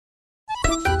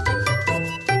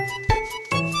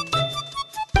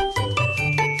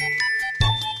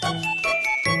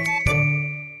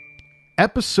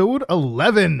episode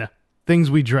 11, Things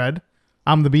We Dread.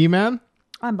 I'm the B-Man.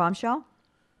 I'm Bom'Chelle.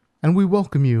 And we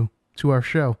welcome you to our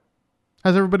show.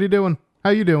 How's everybody doing?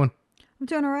 How you doing? I'm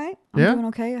doing all right. I'm doing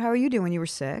okay. How are you doing? You were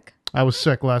sick. I was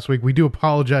sick last week. We do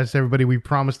apologize to everybody. We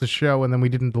promised the show and then we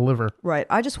didn't deliver. Right.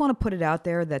 I just want to put it out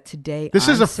there that today This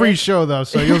is a free show, though,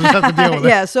 so you'll just have to deal with it.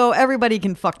 Yeah, so everybody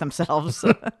can fuck themselves.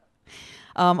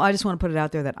 I just want to put it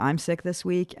out there that I'm sick this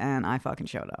week and I fucking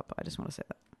showed up. I just want to say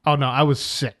that. Oh, no, I was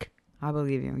sick. I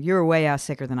believe you. You were way ass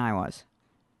sicker than I was.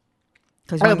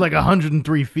 I had like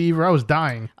 103 fever. I was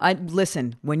dying.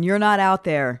 Listen, when you're not out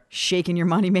there shaking your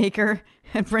moneymaker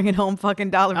and bringing home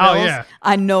fucking dollar bills, yeah.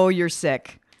 I know you're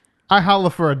sick. I holler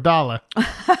for $1.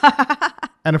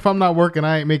 And if I'm not working,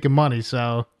 I ain't making money,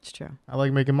 so It's true. I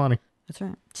like making money. That's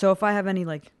right. So if I have any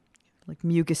like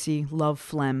mucusy love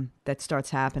phlegm that starts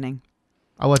happening,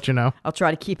 I'll let you know. I'll try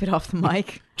to keep it off the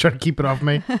mic. Try to keep it off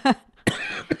me.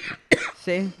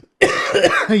 See?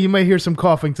 You may hear some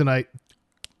coughing tonight.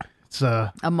 It's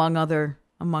among other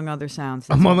sounds.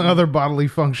 among other bodily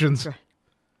functions. Right.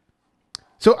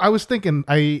 So I was thinking,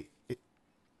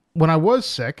 when I was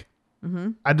sick,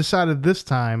 Mm-hmm. I decided this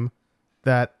time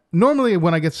that normally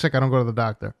when I get sick, I don't go to the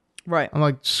doctor. Right. I'm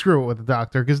like, screw it with the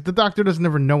doctor, because the doctor doesn't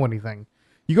ever know anything.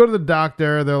 You go to the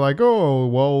doctor, they're like, oh,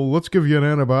 well, let's give you an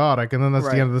antibiotic, and then that's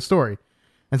the end of the story.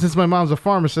 And since my mom's a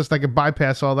pharmacist, I could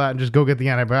bypass all that and just go get the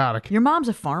antibiotic. Your mom's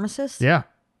a pharmacist? Yeah.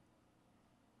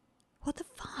 What the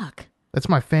fuck? That's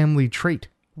my family trait.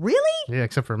 Really? Yeah,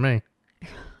 except for me.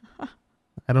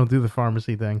 I don't do the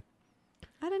pharmacy thing.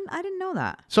 I didn't know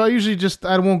that. So I usually just,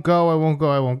 I won't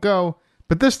go.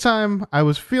 But this time, I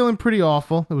was feeling pretty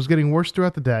awful. It was getting worse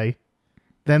throughout the day.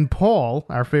 Then Paul,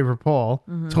 our favorite Paul,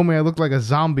 told me I looked like a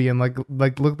zombie and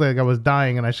like looked like I was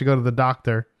dying and I should go to the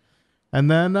doctor. And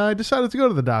then I decided to go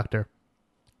to the doctor.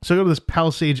 So I go to this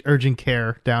Palisades Urgent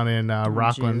Care down in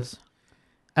Rockland. Jesus.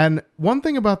 And one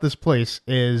thing about this place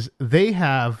is they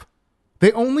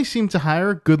only seem to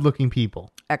hire good-looking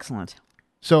people. Excellent.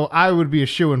 So I would be a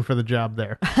shoo-in for the job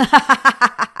there.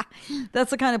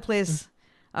 That's the kind of place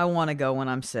I want to go when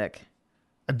I'm sick.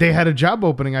 They had a job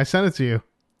opening. I sent it to you.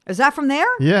 Is that from there?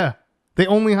 Yeah. They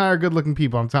only hire good-looking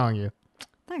people, I'm telling you.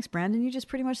 Thanks, Brandon. You just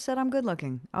pretty much said I'm good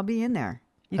looking. I'll be in there.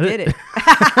 You did it.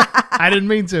 I didn't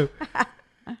mean to.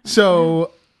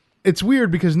 So it's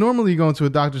weird because normally you go into a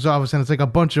doctor's office and it's like a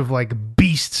bunch of like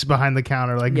beasts behind the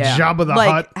counter, like Jabba the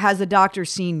Hutt. Has the doctor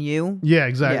seen you? Yeah,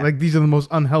 exactly. Yeah. Like these are the most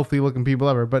unhealthy looking people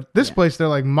ever. But this place, they're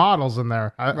like models in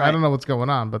there. I don't know what's going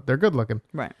on, but they're good looking.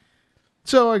 Right.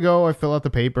 So I go, I fill out the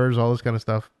papers, all this kind of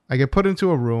stuff. I get put into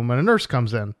a room and a nurse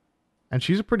comes in. And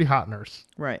she's a pretty hot nurse.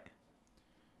 Right.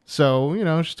 So,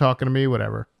 she's talking to me,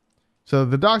 whatever. So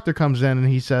the doctor comes in and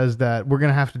he says that we're going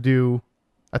to have to do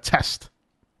a test.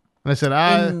 And I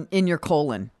said, in your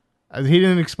colon. He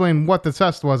didn't explain what the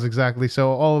test was exactly.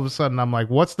 So all of a sudden I'm like,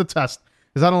 what's the test?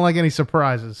 Because I don't like any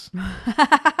surprises.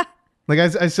 Like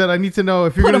I said, I need to know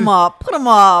if you're going to... Put them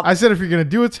up. I said, if you're going to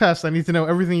do a test, I need to know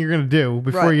everything you're going to do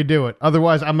before you do it.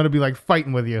 Otherwise, I'm going to be like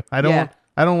fighting with you. I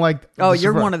don't like... Oh,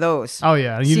 you're one of those. Oh,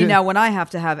 yeah. See, now when I have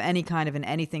to have any kind of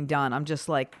anything done, I'm just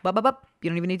like, bup. You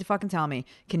don't even need to fucking tell me.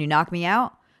 Can you knock me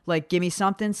out? Like, give me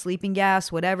something, sleeping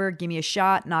gas, whatever. Give me a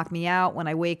shot, knock me out when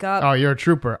I wake up. Oh, you're a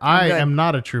trooper. I am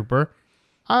not a trooper.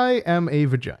 I am a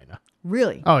vagina.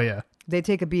 Really? Oh, yeah. They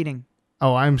take a beating.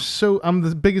 Oh, I'm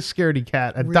the biggest scaredy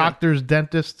cat at doctors,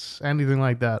 dentists, anything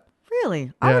like that. Really?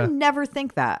 Yeah. I would never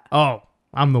think that. Oh,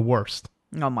 I'm the worst.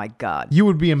 Oh, my God. You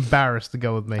would be embarrassed to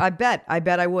go with me. I bet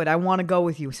I would. I want to go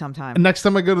with you sometime. Next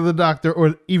time I go to the doctor,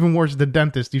 or even worse, the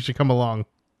dentist, you should come along.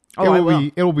 Oh, I will.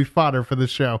 It will be fodder for this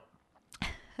show.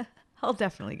 I'll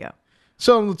definitely go.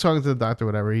 So I'm talking to the doctor,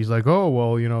 whatever. He's like, oh,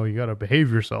 well, you got to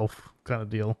behave yourself kind of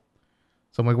deal.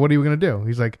 So I'm like, what are you going to do?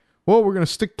 He's like, well, we're going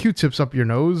to stick Q-tips up your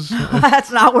nose.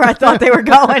 That's not where I thought they were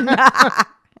going.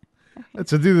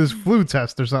 To do this flu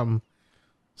test or something.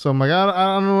 So I'm like, I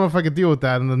don't know if I could deal with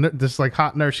that. And this like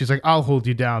hot nurse, she's like, I'll hold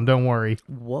you down. Don't worry.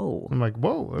 Whoa. I'm like,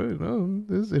 whoa,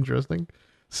 this is interesting.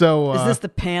 So is this the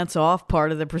pants off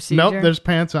part of the procedure? Nope, there's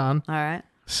pants on. All right.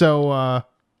 So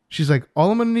she's like, all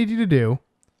I'm going to need you to do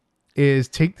is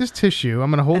take this tissue.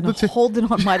 I'm going to hold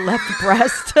it on my left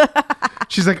breast.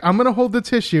 She's like, I'm going to hold the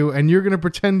tissue and you're going to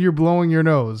pretend you're blowing your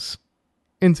nose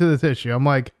into the tissue. I'm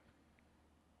like,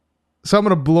 so I'm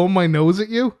going to blow my nose at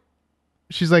you?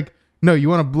 She's like, no, you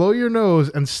want to blow your nose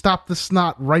and stop the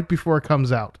snot right before it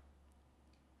comes out.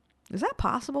 Is that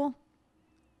possible?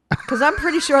 Because I'm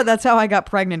pretty sure that's how I got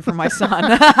pregnant for my son.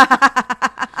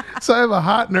 So I have a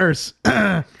hot nurse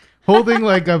holding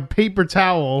like a paper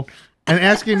towel and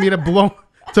asking me to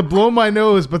blow my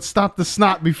nose but stop the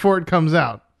snot before it comes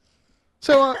out.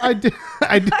 So I did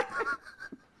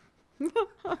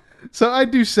So I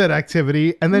do said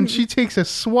activity, and then she takes a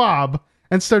swab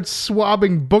and starts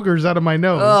swabbing boogers out of my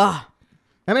nose. Ugh.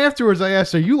 And afterwards, I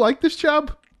asked her, "You like this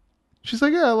job?" She's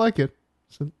like, "Yeah, I like it."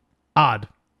 I said, odd.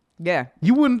 Yeah.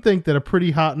 You wouldn't think that a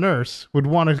pretty hot nurse would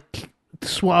want to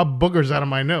swab boogers out of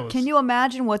my nose. Can you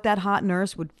imagine what that hot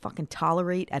nurse would fucking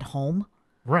tolerate at home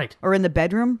Right. or in the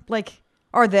bedroom? Like,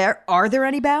 are there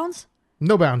any bounds?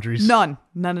 No boundaries. None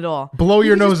at all. Blow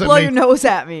your You can nose just at blow me. your nose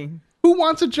at me. Who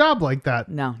wants a job like that?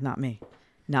 No, not me.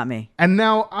 Not me. And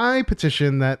now I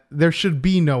petition that there should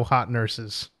be no hot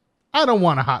nurses. I don't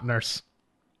want a hot nurse.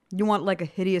 You want like a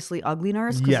hideously ugly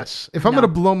nurse? Yes. If I'm going to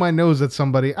blow my nose at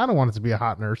somebody, I don't want it to be a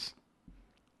hot nurse.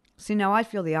 See, now I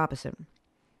feel the opposite.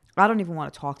 I don't even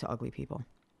want to talk to ugly people.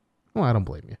 Well, I don't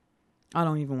blame you. I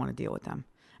don't even want to deal with them.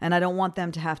 And I don't want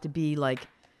them to have to be like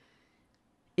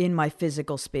in my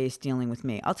physical space dealing with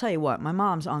me. I'll tell you what, my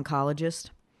mom's oncologist.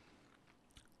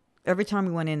 Every time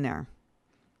we went in there,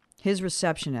 his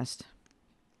receptionist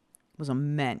was a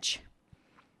mensch.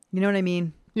 You know what I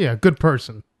mean? Yeah, good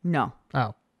person. No.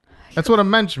 Oh. That's what a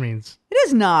mensch means. It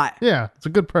is not. Yeah, it's a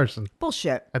good person.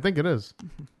 Bullshit. I think it is.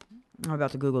 I'm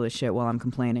about to Google this shit while I'm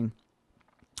complaining.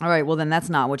 All right, well then that's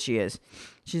not what she is.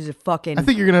 She's a fucking... I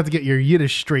think you're going to have to get your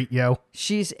Yiddish straight, yo.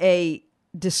 She's a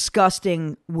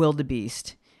disgusting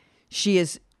wildebeest. She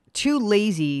is too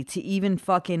lazy to even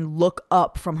fucking look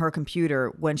up from her computer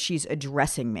when she's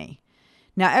addressing me.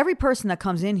 Now, every person that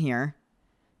comes in here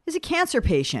is a cancer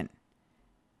patient.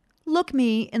 Look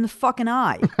me in the fucking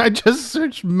eye. I just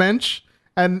searched mensch,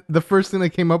 and the first thing that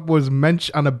came up was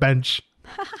mensch on a bench.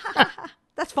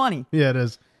 That's funny. Yeah, it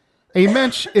is. A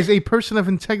mensch is a person of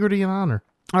integrity and honor.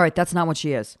 All right, that's not what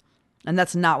she is. And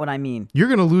that's not what I mean. You're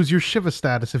going to lose your Shiva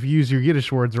status if you use your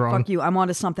Yiddish words wrong. Fuck you. I'm on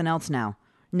to something else now.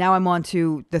 Now I'm on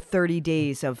to the 30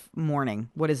 days of mourning.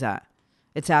 What is that?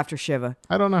 It's after Shiva.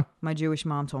 I don't know. My Jewish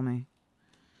mom told me.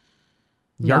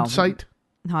 Yartzeit?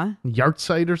 Huh?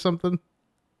 Yartzeit or something?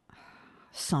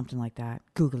 Something like that.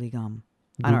 Googly gum.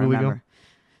 I don't Googly remember. gum?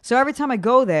 So every time I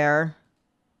go there,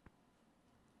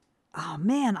 oh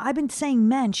man, I've been saying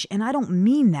mensch and I don't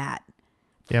mean that.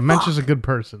 Yeah, mensch is a good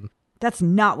person. That's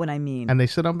not what I mean. And they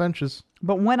sit on benches.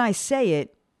 But when I say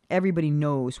it, everybody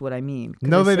knows what I mean.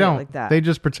 No, they say it don't. Like that. They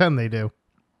just pretend they do.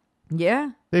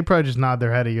 Yeah? They probably just nod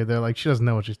their head at you. They're like, she doesn't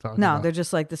know what she's talking No, about. they're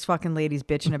just like, this fucking lady's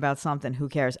bitching about something. Who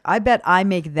cares? I bet I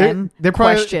make them They're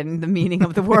probably- question the meaning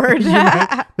of the word.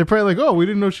 They're probably like, oh, we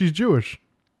didn't know she's Jewish.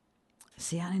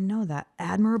 See, I didn't know that.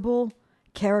 Admirable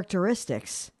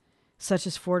characteristics, such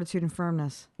as fortitude and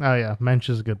firmness. Oh, yeah. Mensch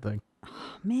is a good thing.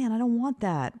 Man, I don't want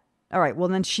that. All right, well,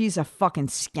 then she's a fucking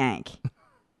skank.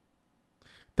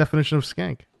 Definition of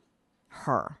skank.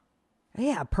 Her.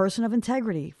 Yeah, a person of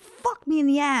integrity. Fuck me in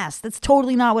the ass. That's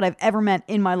totally not what I've ever meant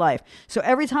in my life. So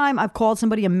every time I've called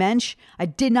somebody a mensch, I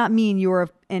did not mean you were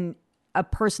a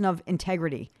person of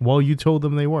integrity. Well, you told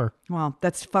them they were. Well,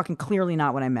 that's fucking clearly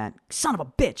not what I meant. Son of a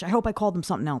bitch. I hope I called them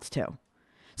something else too.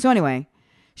 So anyway,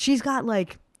 she's got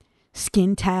like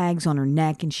skin tags on her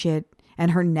neck and shit.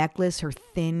 And her necklace, her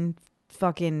thin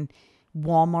fucking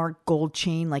Walmart gold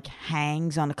chain, like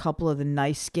hangs on a couple of the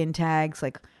nice skin tags,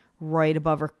 like right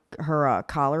above her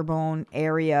collarbone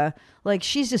area. Like,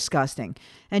 she's disgusting.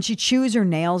 And she chews her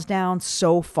nails down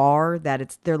so far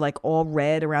that they're like all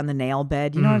red around the nail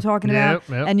bed. You know what I'm talking about?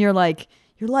 Yep. And you're like,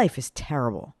 your life is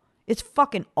terrible. It's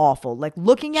fucking awful. Like,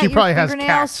 looking at She your probably has fingernails,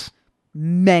 cats.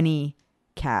 many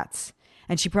cats.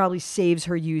 And she probably saves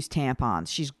her used tampons.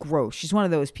 She's gross. She's one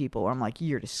of those people where I'm like,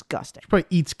 you're disgusting. She probably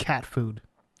eats cat food.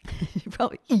 She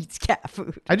probably eats cat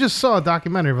food. I just saw a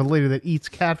documentary of a lady that eats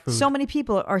cat food. So many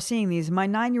people are seeing these. My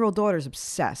 9-year-old daughter's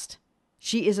obsessed.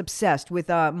 She is obsessed with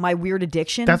my weird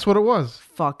addiction. That's what it was.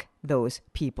 Fuck those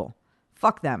people.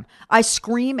 Fuck them. I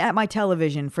scream at my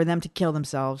television for them to kill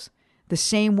themselves the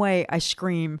same way I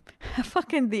scream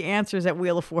fucking the answers at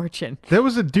Wheel of Fortune. There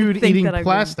was a dude think eating that I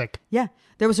plastic. Yeah.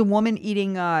 There was a woman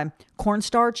eating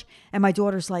cornstarch, and my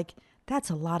daughter's like,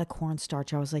 that's a lot of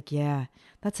cornstarch. I was like, yeah,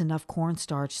 that's enough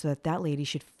cornstarch so that lady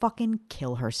should fucking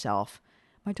kill herself.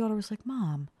 My daughter was like,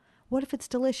 Mom, what if it's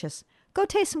delicious? Go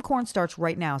taste some cornstarch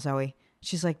right now, Zoe.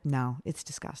 She's like, no, it's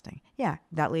disgusting. Yeah,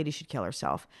 that lady should kill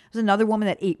herself. There's another woman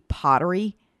that ate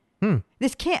pottery.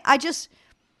 This can't, I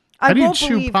How do you won't chew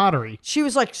believe pottery? she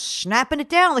was like snapping it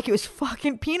down like it was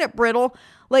fucking peanut brittle.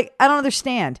 Like, I don't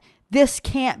understand. This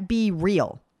can't be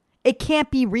real. It can't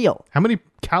be real. How many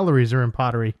calories are in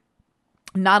pottery?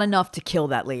 Not enough to kill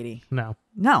that lady. No.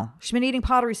 No. She's been eating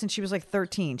pottery since she was like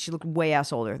 13. She looked way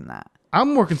ass older than that.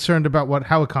 I'm more concerned about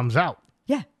how it comes out.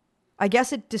 Yeah. I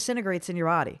guess it disintegrates in your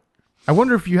body. I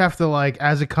wonder if you have to, like,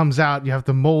 as it comes out, you have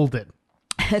to mold it.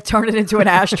 Turn it into an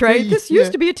ashtray. This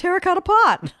used to be a terracotta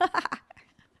pot.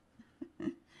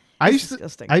 I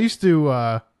used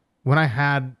to when I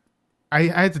had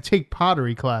to take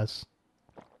pottery class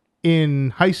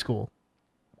in high school.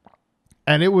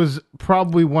 And it was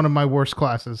probably one of my worst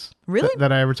classes. Really?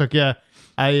 That I ever took. Yeah.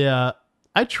 I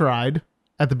tried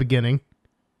at the beginning.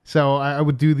 So I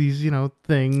would do these,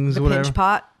 things, The whatever. pinch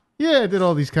pot? Yeah, I did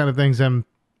all these kind of things. And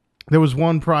there was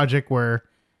one project where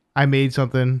I made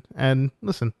something. And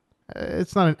listen,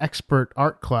 it's not an expert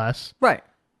art class. Right.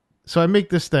 So I make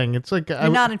this thing. It's like... You're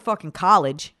not in fucking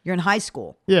college. You're in high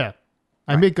school. Yeah.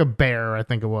 I make a bear, I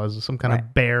think it was. Some kind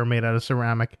of bear made out of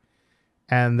ceramic.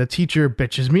 And the teacher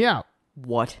bitches me out.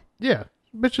 What? Yeah.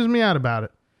 Bitches me out about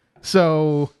it.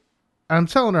 So I'm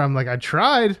telling her, I'm like, I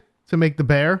tried to make the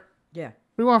bear. Yeah.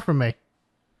 What do you want from me?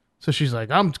 So she's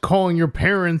like, I'm calling your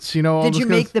parents, all Did this you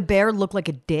make the bear look like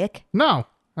a dick? No.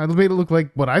 I made it look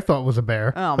like what I thought was a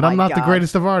bear. Oh, but I'm my not the God.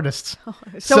 greatest of artists.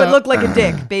 So it looked like a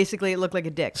dick. Basically, it looked like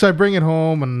a dick. So I bring it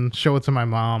home and show it to my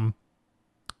mom.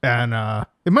 And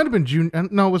it might have been June.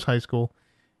 No, it was high school.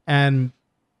 And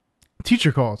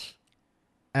teacher calls.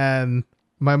 And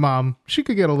my mom, she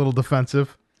could get a little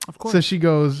defensive. Of course. So she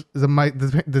goes,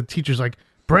 the teacher's like,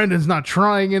 Brandon's not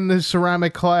trying in this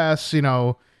ceramic class. He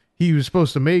was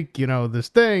supposed to make, this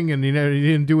thing. And, he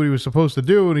didn't do what he was supposed to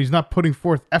do. And he's not putting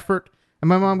forth effort. And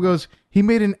my mom goes, he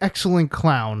made an excellent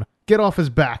clown. Get off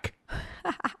his back.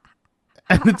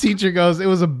 And the teacher goes, it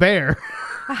was a bear.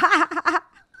 I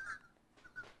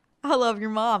love your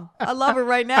mom. I love her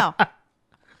right now.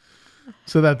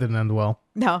 So that didn't end well.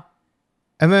 No.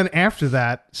 And then after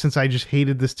that, since I just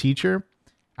hated this teacher,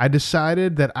 I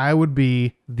decided that I would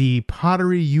be the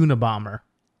pottery Unabomber.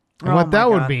 And what that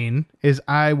would mean is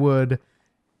I would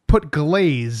put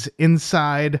glaze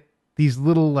inside these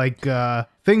little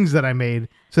things that I made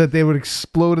so that they would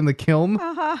explode in the kiln.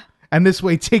 Uh-huh. And this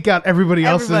way take out everybody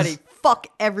else's. Fuck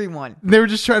everyone. They were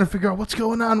just trying to figure out what's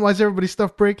going on. Why is everybody's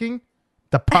stuff breaking?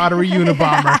 The pottery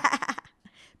Unabomber.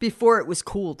 Before it was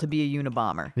cool to be a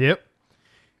Unabomber. Yep.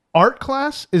 Art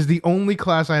class is the only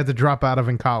class I had to drop out of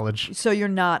in college. So you're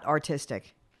not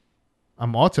artistic.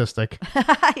 I'm autistic.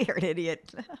 You're an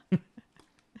idiot.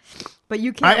 But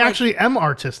you can't. I actually am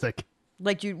artistic.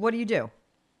 What do you do?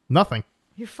 Nothing.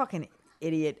 You're fucking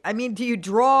idiot. I mean, do you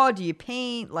draw? Do you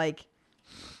paint?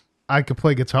 I could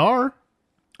play guitar.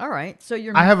 All right. So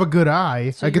I have a good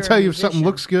eye. So I can you're tell a you if something musician.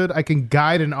 looks good. I can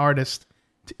guide an artist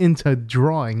into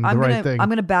drawing the right thing. I'm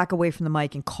going to back away from the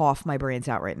mic and cough my brains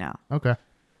out right now. Okay.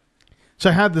 So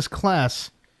I had this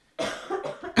class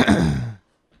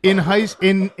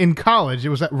in college. It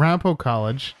was at Rampo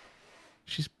College.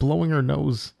 She's blowing her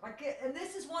nose. And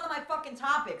this is one of my fucking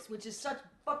topics, which is such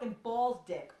fucking balls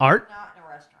dick. Art? Not in a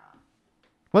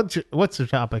restaurant. What's your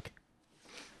topic?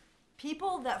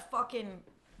 People that fucking...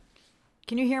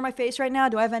 Can you hear my face right now?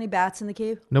 Do I have any bats in the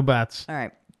cave? No bats. All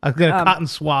right. I'll get a cotton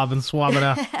swab and swab it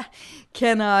out.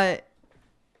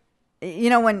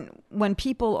 When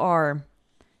people are...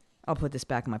 I'll put this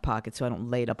back in my pocket so I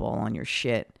don't lay it up all on your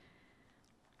shit.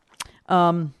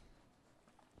 When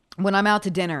I'm out to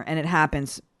dinner, and it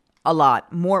happens a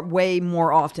lot, way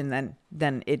more often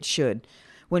than it should.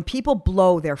 When people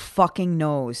blow their fucking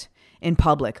nose in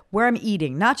public, where I'm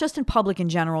eating, not just in public in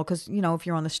general, because, if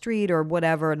you're on the street or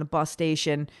whatever, in the bus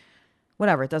station,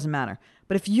 whatever, it doesn't matter.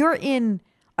 But if you're in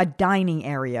a dining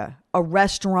area, a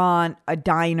restaurant, a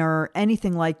diner,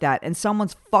 anything like that, and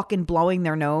someone's fucking blowing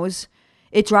their nose,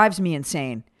 it drives me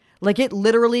insane. It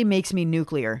literally makes me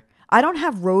nuclear. I don't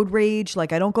have road rage. I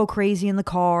don't go crazy in the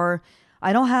car.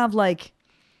 I don't have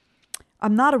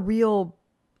I'm not real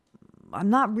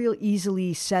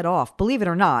easily set off. Believe it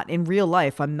or not, in real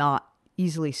life, I'm not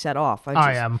easily set off.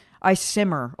 I am. I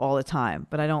simmer all the time,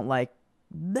 but I don't I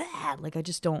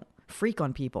just don't freak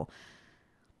on people.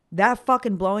 That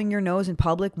fucking blowing your nose in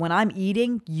public when I'm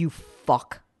eating, you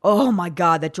fuck. Oh my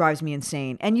God, that drives me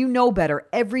insane. And you know better.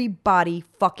 Everybody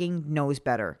fucking knows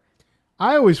better.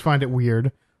 I always find it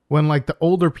weird when the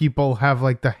older people have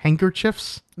the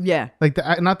handkerchiefs. Yeah.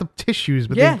 Not the tissues,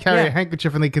 but Yeah, they carry yeah. a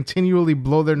handkerchief and they continually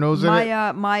blow their nose in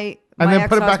it. My And then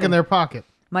put it back ex-husband- in their pocket.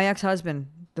 My ex-husband,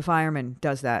 the fireman,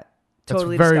 does that. That's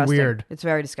Totally very disgusting. weird. It's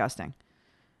very disgusting.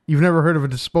 You've never heard of a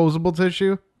disposable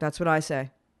tissue? That's what I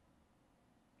say.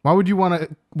 Why would you want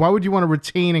to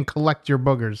retain and collect your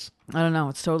boogers? I don't know.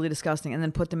 It's totally disgusting. And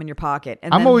then put them in your pocket.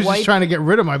 And I'm then always just trying to get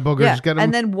rid of my boogers. Yeah, Get 'em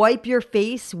and then wipe your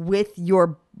face with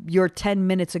your 10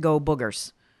 minutes ago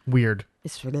boogers. weird.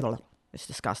 It's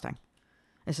disgusting.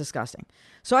 It's disgusting.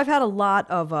 So I've had a lot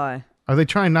of... Are they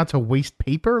trying not to waste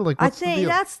paper? I What's the think deal?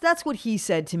 that's what he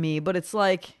said to me, but it's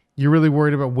You're really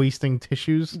worried about wasting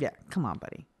tissues? yeah, come on,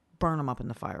 buddy. burn them up in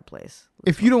the fireplace.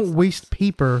 If you don't waste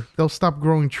paper, they'll stop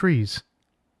growing trees.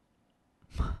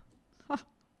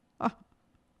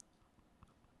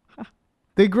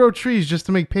 They grow trees just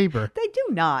to make paper. They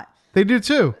do not. They do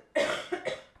too.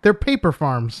 They're paper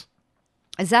farms.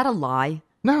 Is that a lie?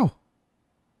 No.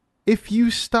 If you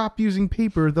stop using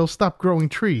paper, they'll stop growing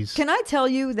trees. Can I tell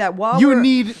you that while you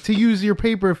need to use your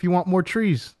paper if you want more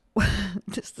trees.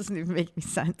 This doesn't even make any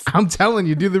sense. I'm telling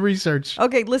you, do the research.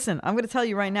 Okay, listen, I'm going to tell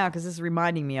you right now because this is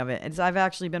reminding me of it. I've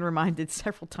actually been reminded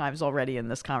several times already in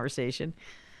this conversation.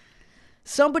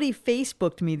 Somebody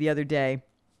Facebooked me the other day,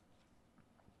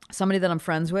 somebody that I'm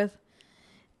friends with,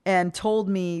 and told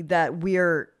me that we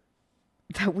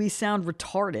sound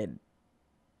retarded.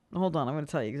 Hold on, I'm going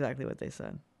to tell you exactly what they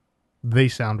said. They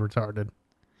sound retarded.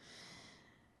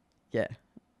 Yeah.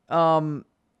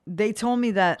 They told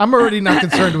me that... I'm already not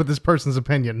concerned with this person's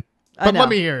opinion. But let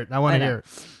me hear it. I want to hear it.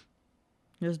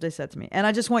 Here's what they said to me. And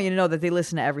I just want you to know that they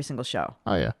listen to every single show.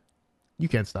 Oh, yeah. You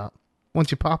can't stop.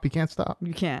 Once you pop, you can't stop.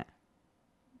 You can't.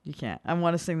 You can't. I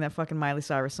want to sing that fucking Miley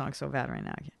Cyrus song so bad right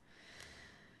now.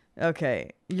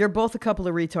 Okay. You're both a couple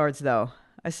of retards, though.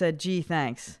 I said, gee,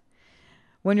 thanks.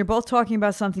 When you're both talking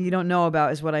about something you don't know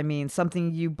about is what I mean.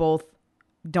 Something you both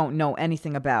don't know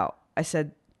anything about. I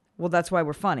said, well, that's why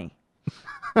we're funny.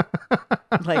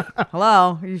 Like,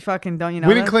 hello, you fucking don't you know?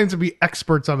 We didn't claim to be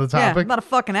experts on the topic. Yeah, I'm not a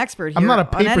fucking expert here. I'm not a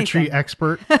paper tree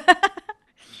expert.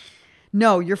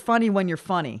 No, you're funny when you're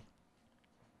funny.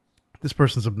 This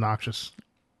person's obnoxious.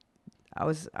 I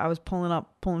was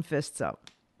pulling fists up.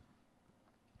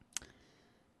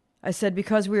 I said,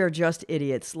 because we are just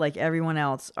idiots like everyone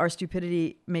else, our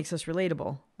stupidity makes us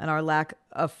relatable, and our lack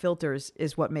of filters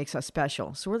is what makes us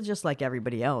special. So we're just like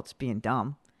everybody else, being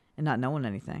dumb and not knowing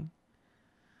anything.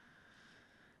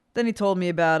 Then he told me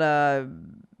about,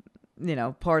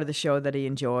 part of the show that he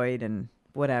enjoyed and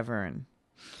whatever. And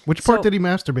which part did he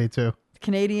masturbate to?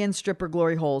 Canadian stripper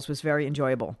glory holes was very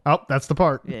enjoyable. Oh, that's the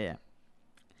part. Yeah.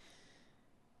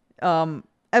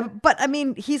 But I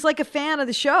mean, he's like a fan of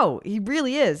the show. He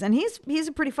really is, and he's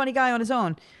a pretty funny guy on his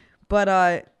own.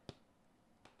 But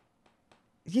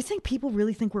do you think people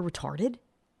really think we're retarded?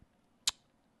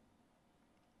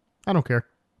 I don't care.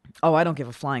 Oh, I don't give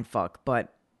a flying fuck.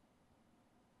 But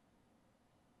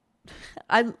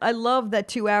I love that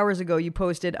 2 hours ago you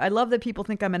posted, I love that people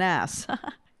think I'm an ass.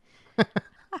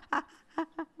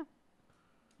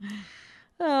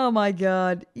 Oh my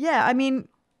God. Yeah, I mean,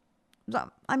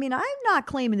 I'm not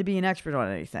claiming to be an expert on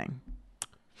anything.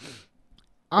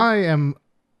 I am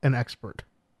an expert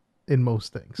in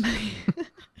most things.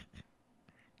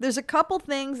 There's a couple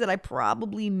things that I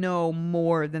probably know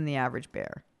more than the average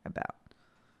bear about.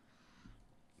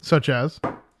 Such as?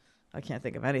 I can't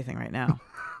think of anything right now.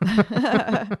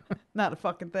 Not a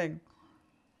fucking thing.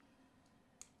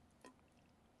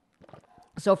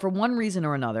 So for one reason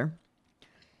or another,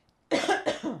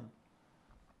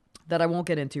 that I won't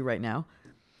get into right now,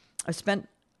 I've spent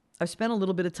a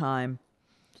little bit of time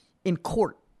in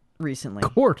court recently.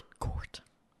 Court.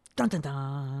 Dun dun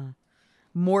dun.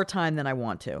 More time than I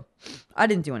want to. I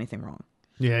didn't do anything wrong.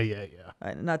 Yeah.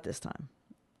 Not this time.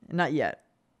 Not yet.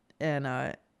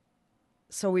 And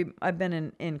so I've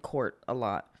been in court a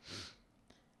lot.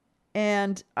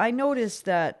 And I noticed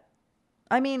that,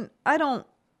 I mean, I don't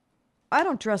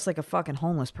dress like a fucking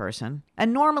homeless person.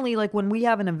 And normally, like, when we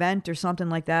have an event or something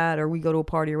like that, or we go to a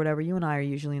party or whatever, you and I are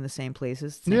usually in the same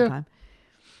places at the same time.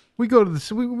 We go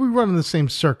to we run in the same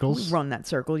circles. We run that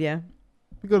circle, yeah.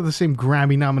 We go to the same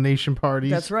Grammy nomination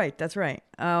parties. That's right.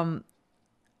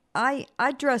 I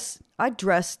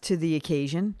dress to the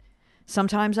occasion.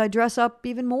 Sometimes I dress up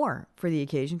even more for the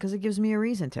occasion because it gives me a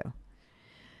reason to.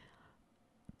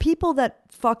 People that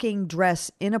fucking dress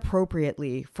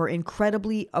inappropriately for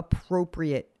incredibly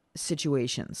appropriate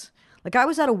situations. Like, I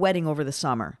was at a wedding over the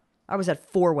summer. I was at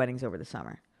 4 weddings over the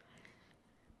summer.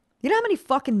 You know how many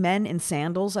fucking men in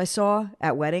sandals I saw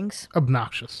at weddings?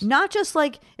 Obnoxious. Not just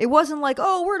like, it wasn't like,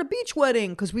 oh, we're at a beach wedding,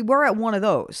 because we were at one of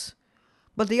those.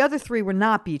 But the other 3 were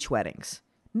not beach weddings.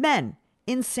 Men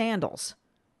in sandals.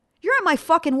 You're at my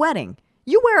fucking wedding.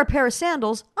 You wear a pair of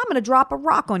sandals, I'm going to drop a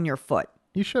rock on your foot.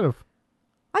 You should have.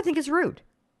 I think it's rude.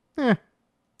 I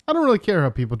don't really care how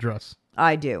people dress.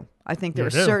 I do. I think there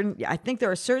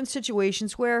are certain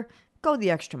situations where go the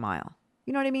extra mile.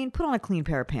 You know what I mean? Put on a clean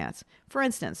pair of pants. For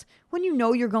instance, when you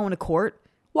know you're going to court,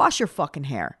 wash your fucking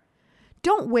hair.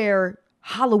 Don't wear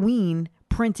Halloween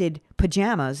printed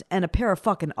pajamas and a pair of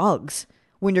fucking Uggs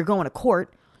when you're going to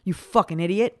court. You fucking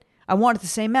idiot. I wanted to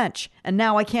say mensch, and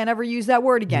now I can't ever use that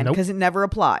word again because it never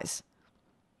applies.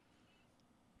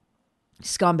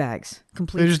 Scumbags.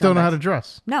 Complete They just don't know how scumbags. to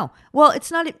dress. No. Well,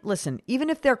 it's not. Listen, even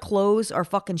if their clothes are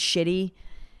fucking shitty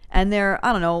and they're,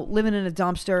 I don't know, living in a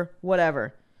dumpster,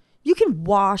 whatever, you can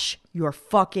wash your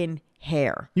fucking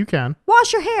hair. You can.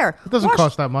 Wash your hair. It doesn't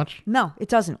cost that much. No, it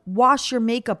doesn't. Wash your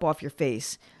makeup off your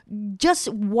face. Just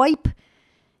wipe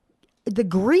the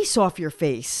grease off your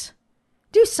face.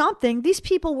 Do something. These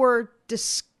people were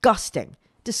disgusting.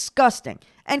 Disgusting.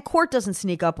 And court doesn't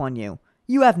sneak up on you.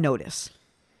 You have notice.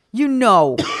 You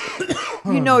know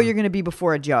you're going to be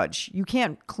before a judge. You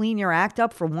can't clean your act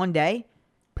up for one day.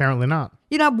 Apparently not.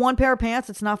 You don't have one pair of pants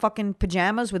that's not fucking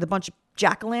pajamas with a bunch of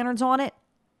jack-o'-lanterns on it.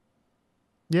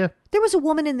 Yeah. There was a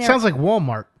woman in there. Sounds like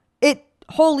Walmart.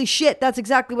 Holy shit, that's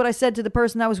exactly what I said to the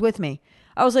person that was with me.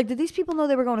 I was like, did these people know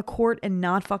they were going to court and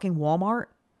not fucking Walmart?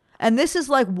 And this is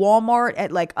like Walmart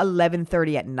at like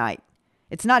 11:30 at night.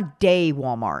 It's not day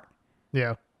Walmart.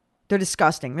 Yeah. They're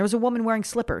disgusting. There was a woman wearing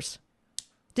slippers.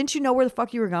 Didn't you know where the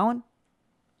fuck you were going?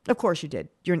 Of course you did.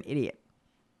 You're an idiot.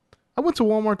 I went to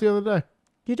Walmart the other day.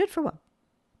 You did for what?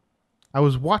 I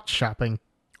was watch shopping.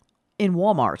 In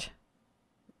Walmart.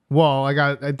 Well,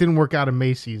 I didn't work out at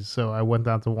Macy's, so I went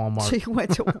down to Walmart. So you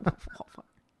went to Walmart.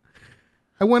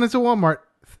 I went into Walmart.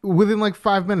 Within like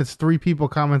 5 minutes, 3 people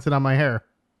commented on my hair.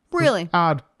 Really?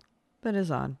 Odd. That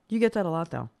is odd. You get that a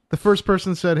lot, though. The first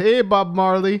person said, "Hey, Bob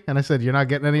Marley." And I said, "You're not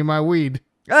getting any of my weed."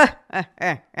 That's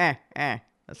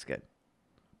good.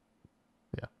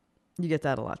 Yeah. You get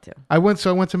that a lot, too. I went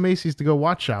to Macy's to go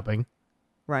watch shopping.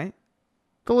 Right?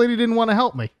 The lady didn't want to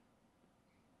help me.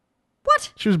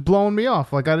 What? She was blowing me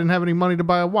off like I didn't have any money to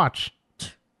buy a watch.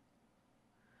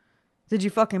 Did you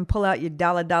fucking pull out your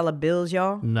dollar bills,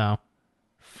 y'all? No.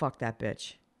 Fuck that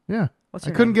bitch. Yeah. What's I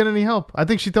her couldn't name? get any help. I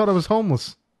think she thought I was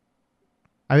homeless.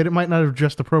 I mean, it might not have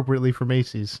dressed appropriately for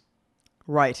Macy's.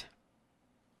 Right.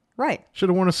 Should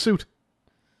have worn a suit.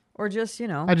 Or just,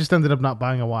 I just ended up not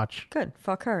buying a watch. Good.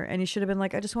 Fuck her. And you should have been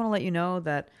like, I just want to let you know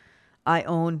that I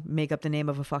make up the name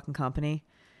of a fucking company.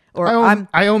 Or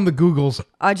I own the Googles.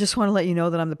 I just want to let you know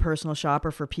that I'm the personal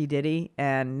shopper for P. Diddy,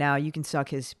 and now you can suck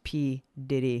his P.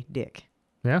 Diddy dick.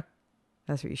 Yeah.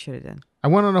 That's what you should have done. I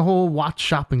went on a whole watch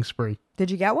shopping spree.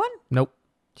 Did you get one? Nope.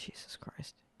 Jesus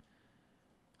Christ.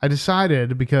 I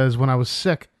decided because when I was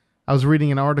sick, I was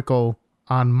reading an article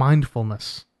on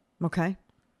mindfulness. Okay.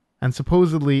 And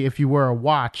supposedly, if you wear a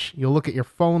watch, you'll look at your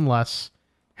phone less.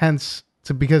 Hence,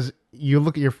 because you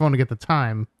look at your phone to get the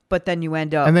time. But then you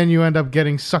end up... And then you end up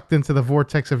getting sucked into the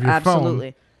vortex of your phone.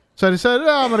 Absolutely. So I decided,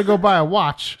 I'm going to go buy a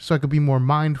watch so I could be more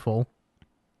mindful.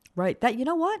 Right. You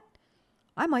know what?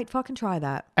 I might fucking try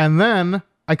that. And then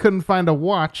I couldn't find a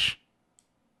watch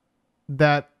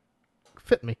that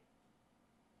fit me.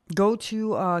 Go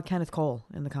to Kenneth Cole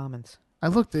in the comments. I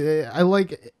looked,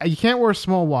 you can't wear a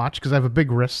small watch because I have a big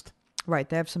wrist. Right.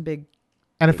 They have some big...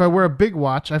 And if I wear a big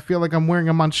watch, I feel like I'm wearing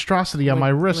a monstrosity on my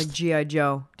wrist. Like G.I.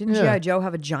 Joe. Didn't Yeah. G.I. Joe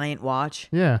have a giant watch?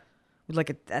 Yeah.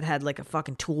 With that had like a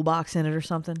fucking toolbox in it or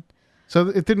something? So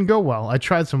it didn't go well. I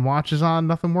tried some watches on.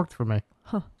 Nothing worked for me.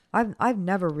 Huh. I've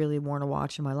never really worn a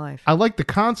watch in my life. I like the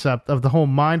concept of the whole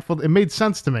mindful. It made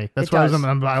sense to me. That's why I was going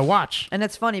to buy a watch. And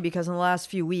it's funny because in the last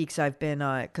few weeks I've been,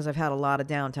 because I've had a lot of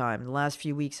downtime. In the last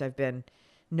few weeks I've been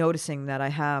noticing that I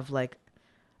have like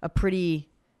a pretty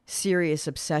serious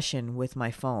obsession with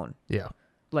my phone. Yeah.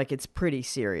 Like it's pretty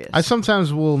serious. I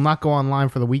sometimes will not go online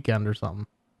for the weekend or something.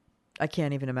 I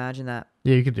can't even imagine that.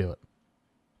 Yeah, you could do it.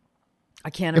 I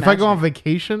can't If imagine I go on it.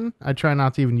 vacation, I try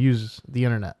not to even use the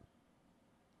internet.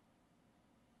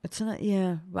 It's not,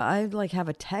 yeah, but I like have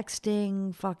a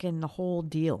texting fucking the whole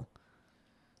deal.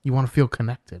 You want to feel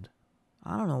connected.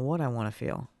 I don't know what I want to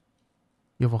feel.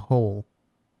 You have a hole.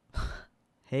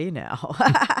 Hey now.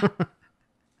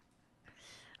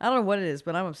 I don't know what it is,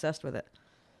 but I'm obsessed with it.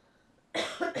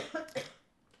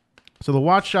 So the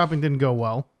watch shopping didn't go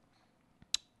well.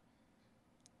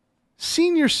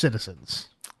 Senior citizens.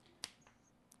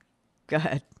 Go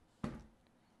ahead.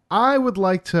 I would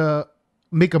like to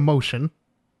make a motion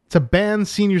to ban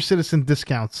senior citizen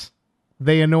discounts.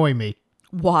 They annoy me.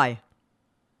 Why?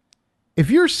 If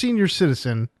you're a senior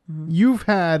citizen, you've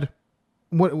had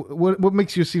what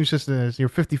makes you a senior citizen is you're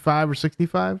 55 or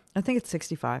 65? I think it's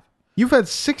 65. You've had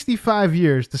 65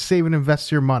 years to save and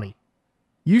invest your money.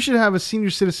 You should have a senior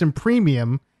citizen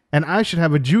premium, and I should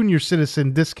have a junior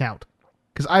citizen discount.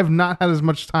 Because I've not had as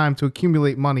much time to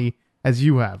accumulate money as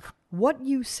you have. What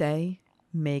you say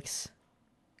makes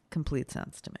complete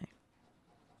sense to me.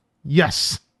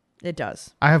 Yes. It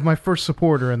does. I have my first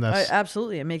supporter in this.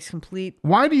 Absolutely. It makes complete...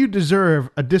 Why do you deserve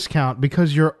a discount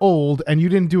because you're old and you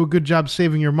didn't do a good job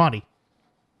saving your money?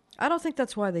 I don't think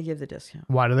that's why they give the discount.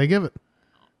 Why do they give it?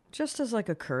 Just as like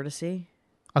a courtesy.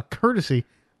 A courtesy.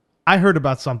 I heard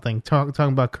about something talking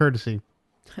about courtesy.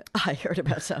 I heard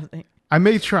about something. I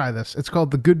may try this. It's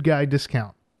called the Good Guy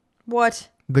Discount. What?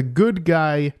 The Good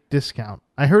Guy Discount.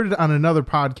 I heard it on another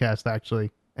podcast,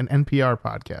 actually, an NPR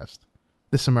podcast,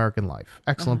 This American Life.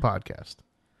 Excellent podcast.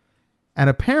 And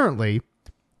apparently,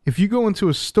 if you go into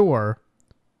a store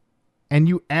and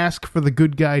you ask for the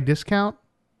Good Guy Discount,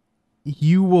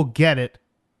 you will get it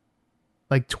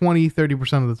like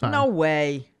 20-30% of the time. No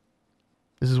way.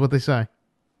 This is what they say.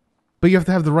 But you have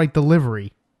to have the right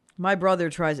delivery. My brother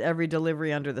tries every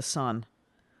delivery under the sun.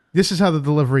 This is how the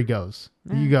delivery goes.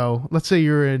 You go, let's say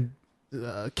you're in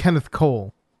Kenneth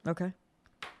Cole. Okay.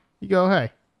 You go,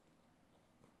 hey,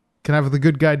 can I have the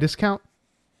Good Guy Discount?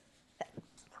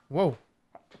 Whoa.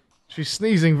 She's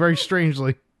sneezing very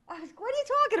strangely. What are you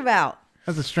talking about?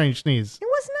 That's a strange sneeze. It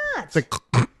was not. It's like...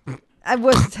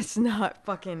 That's not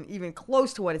fucking even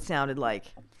close to what it sounded like.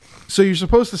 So you're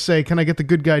supposed to say, can I get the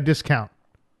Good Guy Discount?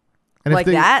 And like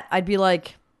that? I'd be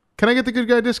like... Can I get the Good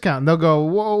Guy Discount? And they'll go,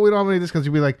 whoa, we don't have any discounts.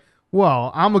 You'll be like,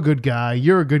 well, I'm a good guy.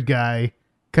 You're a good guy.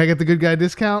 Can I get the Good Guy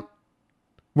Discount?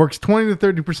 Works 20 to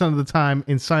 30% of the time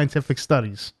in scientific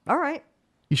studies. All right.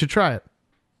 You should try it.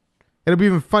 It'll be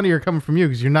even funnier coming from you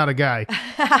because you're not a guy.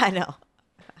 I know.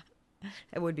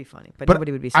 It would be funny, but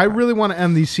nobody would be surprised. I really want to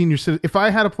end these senior citizens. If I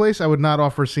had a place, I would not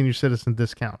offer a senior citizen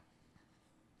discount.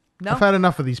 No? I've had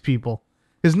enough of these people.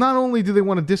 Because not only do they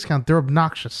want a discount, they're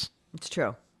obnoxious. It's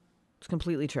true. It's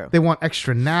completely true. They want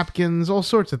extra napkins, all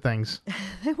sorts of things.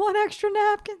 They want extra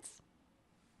napkins.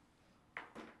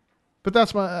 But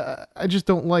that's my... I just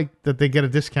don't like that they get a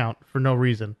discount for no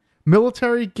reason.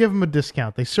 Military, give them a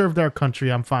discount. They served our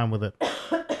country. I'm fine with it.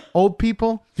 Old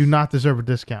people do not deserve a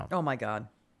discount. Oh, my God.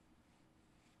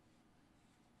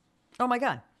 Oh, my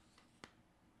God.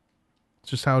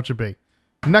 It's just how it should be.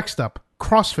 Next up,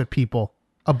 CrossFit people.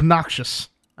 Obnoxious.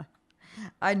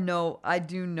 I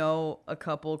do know a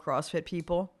couple CrossFit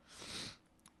people.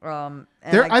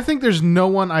 I think there's no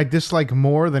one I dislike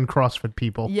more than CrossFit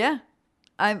people. Yeah.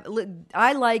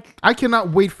 I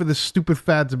cannot wait for this stupid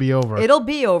fad to be over. It'll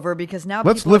be over because now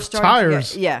let's people lift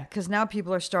tires. Because now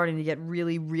people are starting to get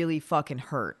really, really fucking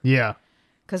hurt. Yeah.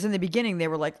 Because in the beginning they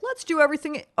were like, let's do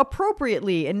everything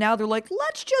appropriately, and now they're like,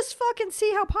 let's just fucking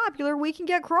see how popular we can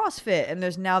get CrossFit. And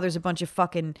there's a bunch of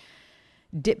fucking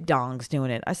dip dongs doing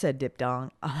it. I said dip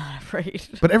dong. I'm not afraid.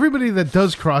 But everybody that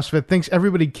does CrossFit thinks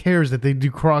everybody cares that they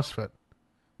do CrossFit.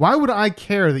 Why would I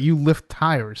care that you lift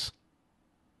tires?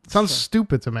 It sounds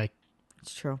stupid to me.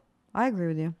 It's true. I agree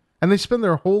with you. And they spend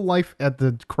their whole life at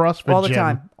the CrossFit all the gym.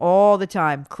 time. All the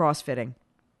time. CrossFitting.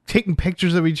 Taking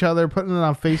pictures of each other, putting it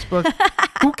on Facebook.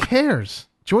 Who cares?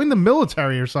 Join the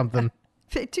military or something.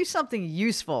 Do something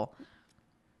useful.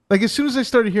 Like, as soon as I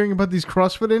started hearing about these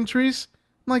CrossFit entries,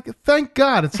 I'm like, thank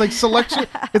God. It's like selection.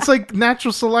 It's like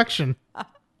natural selection.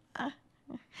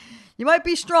 You might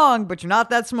be strong, but you're not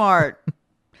that smart.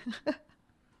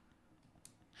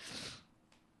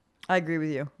 I agree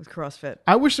with you with CrossFit.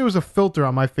 I wish there was a filter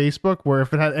on my Facebook where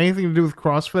if it had anything to do with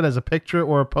CrossFit as a picture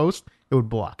or a post, it would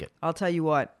block it. I'll tell you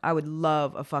what. I would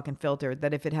love a fucking filter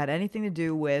that if it had anything to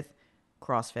do with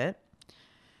CrossFit,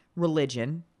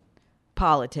 religion,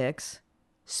 politics,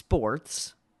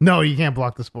 sports. No, you can't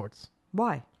block the sports.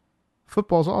 Why?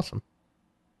 Football's awesome.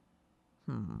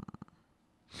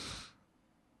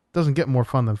 Doesn't get more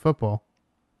fun than football.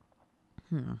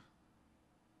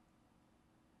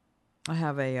 I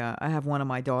have one of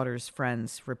my daughter's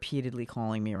friends repeatedly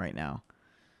calling me right now.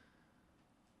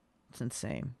 It's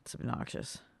insane. It's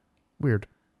obnoxious. Weird.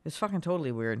 It's fucking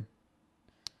totally weird.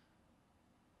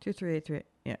 2383.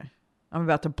 Yeah. I'm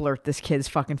about to blurt this kid's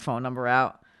fucking phone number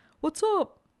out. What's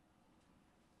up?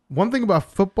 One thing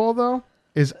about football, though,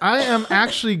 is I am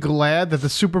actually glad that the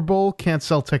Super Bowl can't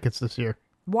sell tickets this year.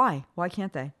 Why? Why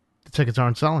can't they? The tickets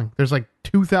aren't selling. There's like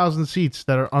 2,000 seats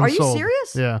that are unsold. Are you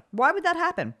serious? Yeah. Why would that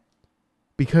happen?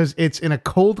 Because it's in a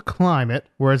cold climate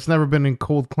where it's never been in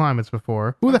cold climates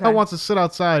before. Who the hell wants to sit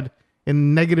outside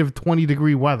in negative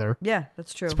 20-degree weather? Yeah,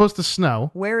 that's true. It's supposed to snow.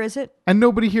 Where is it? And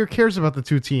nobody here cares about the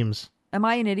two teams. Am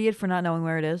I an idiot for not knowing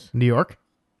where it is? New York.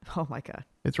 Oh, my God.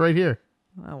 It's right here.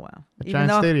 Oh, wow. At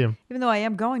Giant Stadium. Even though I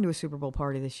am going to a Super Bowl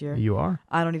party this year. You are?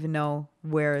 I don't even know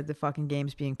where the fucking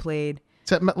game's being played.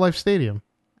 It's at MetLife Stadium.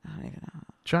 I don't even know.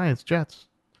 Giants, Jets.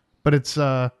 But it's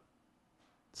the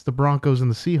Broncos and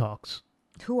the Seahawks.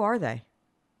 Who are they?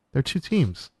 They're two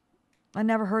teams. I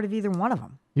never heard of either one of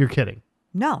them. You're kidding.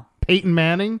 No. Peyton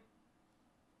Manning?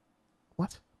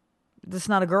 What? This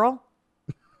not a girl?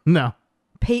 No.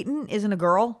 Peyton isn't a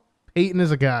girl? Peyton is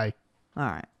a guy. All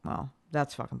right. Well,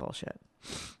 that's fucking bullshit.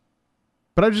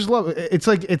 But I just love it. It's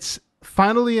like it's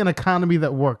finally an economy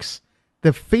that works.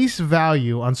 the face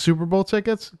value on Super Bowl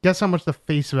tickets, guess how much the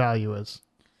face value is?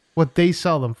 What they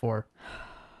sell them for?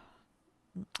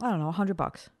 I don't know,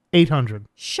 $100. $800.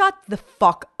 Shut the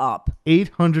fuck up.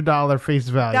 $800 face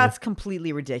value. That's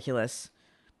completely ridiculous.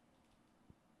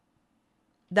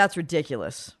 That's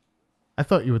ridiculous. I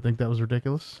thought you would think that was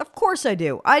ridiculous. Of course I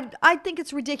do. I think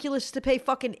it's ridiculous to pay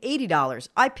fucking $80.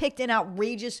 I picked an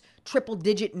outrageous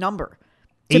triple-digit number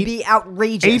to be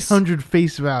outrageous. 800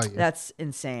 face value. That's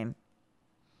insane.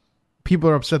 People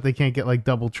are upset they can't get like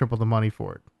double, triple the money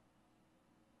for it.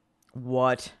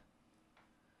 What?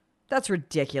 That's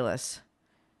ridiculous.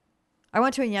 I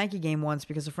went to a Yankee game once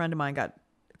because a friend of mine got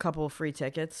a couple of free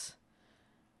tickets.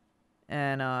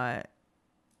 And I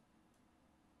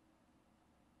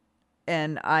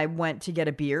went to get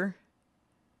a beer.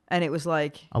 And it was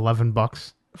like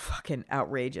 $11. fucking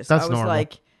outrageous. That's I was normal.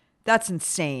 like, that's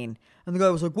insane. And the guy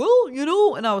was like,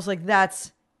 well, and I was like,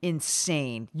 that's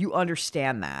insane. You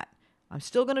understand that. I'm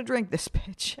still going to drink this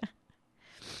bitch.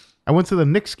 I went to the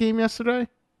Knicks game yesterday.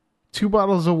 2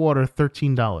 bottles of water,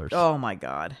 $13. Oh my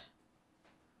God.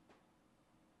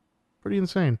 Pretty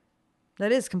insane.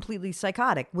 That is completely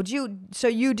psychotic.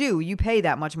 You pay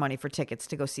that much money for tickets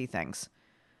to go see things?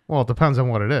 Well, it depends on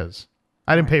what it is.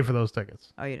 I didn't pay for those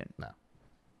tickets. Oh, you didn't? No.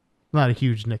 Not a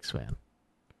huge Knicks fan.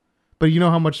 But you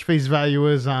know how much face value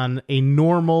is on a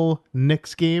normal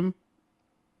Knicks game?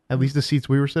 At least the seats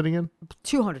we were sitting in?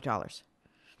 $200.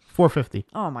 $450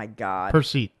 Oh my God. per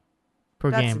seat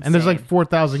per That's game. And there's like insane.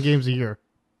 4,000 games a year.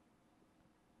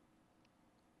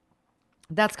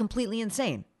 That's completely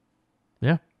insane.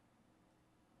 Yeah.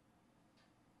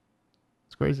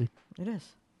 It's crazy. It is.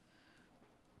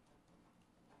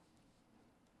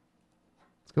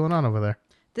 What's going on over there?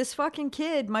 This fucking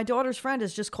kid, my daughter's friend,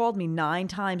 has just called me 9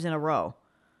 times in a row.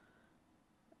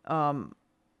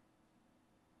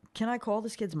 Can I call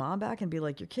this kid's mom back and be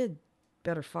like, your kid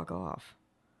better fuck off?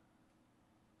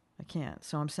 I can't.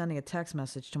 So I'm sending a text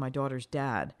message to my daughter's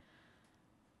dad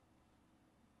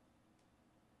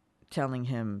telling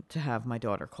him to have my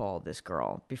daughter call this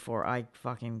girl before I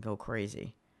fucking go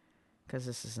crazy. Because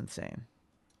this is insane.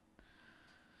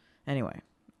 Anyway.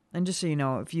 And just so you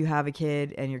know, if you have a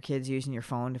kid and your kid's using your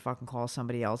phone to fucking call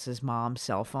somebody else's mom's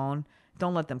cell phone,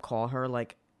 don't let them call her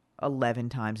like 11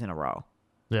 times in a row.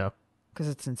 Yeah. Because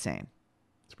it's insane.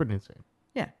 It's pretty insane.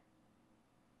 Yeah.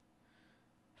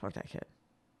 Fuck that kid.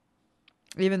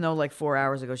 Even though like 4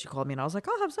 hours ago she called me and I was like,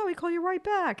 oh, I'm sorry, call you right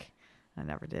back. I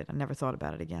never did. I never thought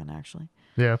about it again, actually.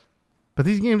 Yeah. But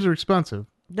these games are expensive.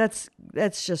 That's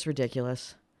just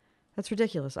ridiculous. That's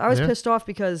ridiculous. I was pissed off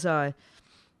because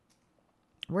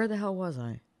where the hell was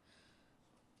I?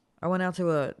 I went out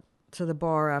to the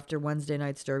bar after Wednesday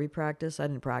night's derby practice. I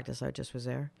didn't practice. I just was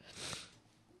there.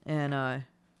 And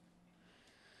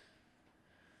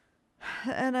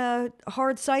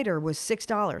hard cider was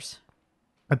 $6.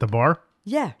 At the bar?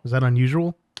 Yeah. Is that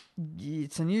unusual?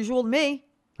 It's unusual to me.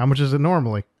 How much is it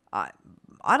normally?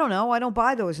 I don't know. I don't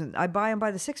buy those. I buy them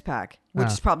by the 6-pack, which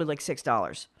is probably like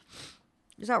 $6.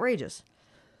 It's outrageous.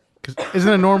 'Cause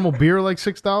isn't a normal beer like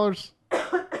 $6?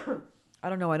 I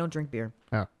don't know. I don't drink beer.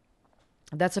 Oh.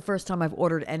 That's the first time I've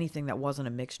ordered anything that wasn't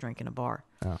a mixed drink in a bar.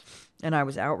 Oh. And I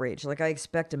was outraged. Like, I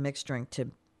expect a mixed drink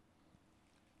to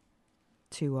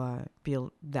be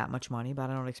that much money, but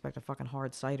I don't expect a fucking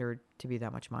hard cider to be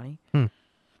that much money.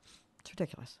 It's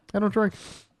ridiculous. I don't drink.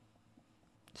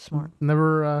 Smart.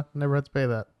 Never had to pay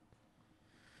that.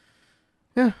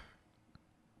 Yeah.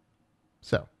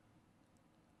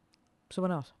 So what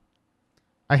else?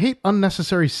 I hate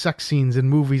unnecessary sex scenes in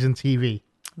movies and TV.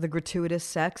 The gratuitous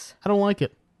sex? I don't like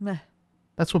it. Meh.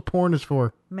 That's what porn is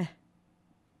for. Meh.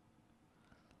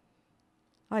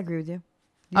 I agree with you.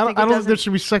 I don't think there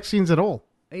should be sex scenes at all.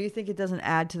 You think it doesn't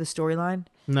add to the storyline?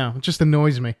 No, it just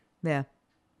annoys me. Yeah.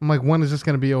 I'm like, when is this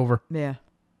going to be over? Yeah.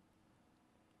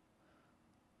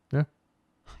 Yeah.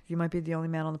 You might be the only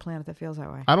man on the planet that feels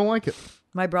that way. I don't like it.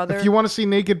 My brother... If you want to see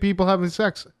naked people having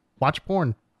sex, watch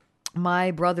porn.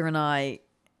 My brother and I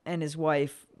and his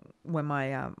wife, when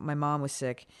my mom was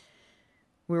sick,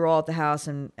 we were all at the house,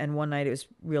 and one night it was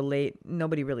real late.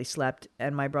 Nobody really slept.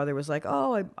 And my brother was like,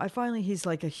 oh, I finally... He's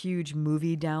like a huge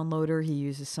movie downloader. He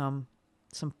uses some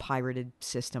pirated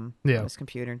system on his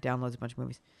computer and downloads a bunch of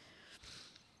movies.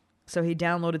 So he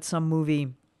downloaded some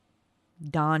movie,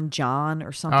 Don John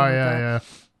or something like that. Yeah.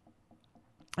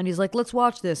 And he's like, let's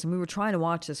watch this. And we were trying to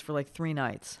watch this for like 3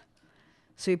 nights.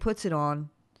 So he puts it on.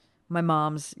 My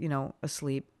mom's,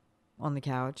 asleep on the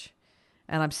couch.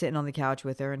 And I'm sitting on the couch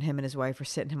with her. And him and his wife are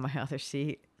sitting in my other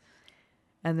seat.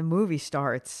 And the movie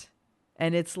starts.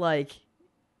 And it's like,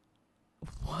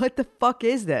 what the fuck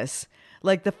is this?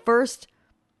 Like the first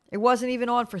It wasn't even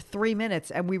on for 3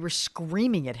 minutes, and we were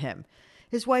screaming at him.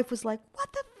 His wife was like,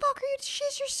 what the fuck are you?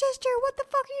 She's your sister. What the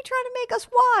fuck are you trying to make us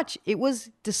watch? It was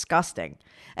disgusting.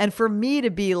 And for me to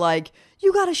be like,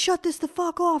 you got to shut this the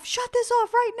fuck off. Shut this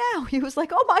off right now. He was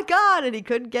like, oh my God. And he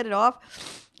couldn't get it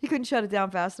off. He couldn't shut it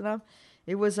down fast enough.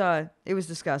 It was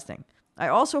disgusting. I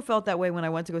also felt that way when I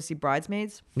went to go see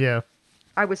Bridesmaids. Yeah.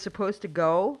 I was supposed to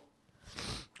go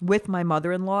with my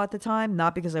mother-in-law at the time,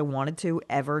 not because I wanted to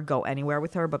ever go anywhere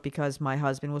with her, but because my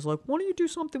husband was like, why don't you do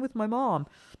something with my mom?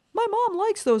 My mom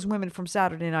likes those women from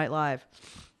Saturday Night Live.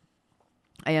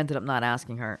 I ended up not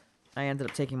asking her. I ended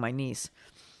up taking my niece.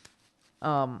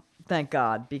 Thank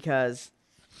God, because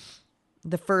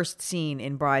the first scene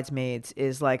in Bridesmaids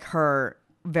is like her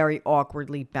very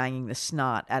awkwardly banging the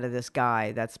snot out of this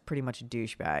guy that's pretty much a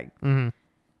douchebag. Mm-hmm.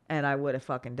 And I would have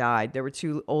fucking died. There were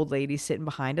 2 old ladies sitting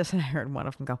behind us, and I heard one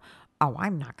of them go, oh,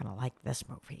 I'm not going to like this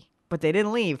movie. But they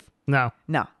didn't leave. No,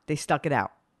 they stuck it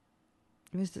out.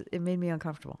 It made me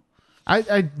uncomfortable.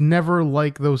 I never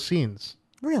like those scenes.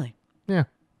 Really? Yeah.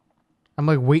 I'm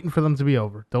like waiting for them to be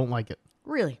over. Don't like it.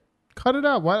 Really? Cut it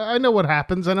out. I know what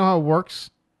happens. I know how it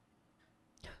works.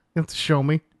 You have to show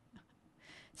me.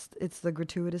 It's the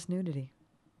gratuitous nudity.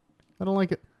 I don't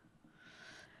like it.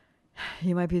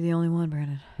 You might be the only one,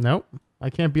 Brandon. Nope.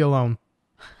 I can't be alone.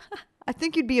 I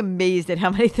think you'd be amazed at how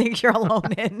many things you're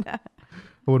alone in. I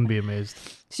wouldn't be amazed.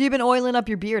 So you've been oiling up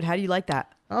your beard. How do you like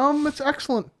that? It's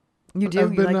excellent. You do?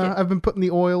 I've been, like it? I've been putting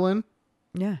the oil in.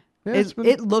 Yeah. Yeah,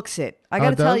 It looks it. I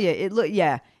got to tell does?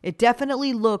 you, it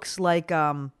definitely looks like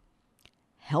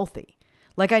healthy.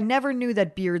 Like I never knew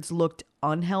that beards looked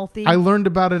unhealthy. I learned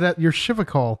about it at your Shiva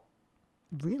call.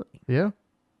 Really? Yeah.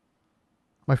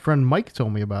 My friend Mike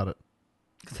told me about it.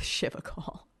 The Shiva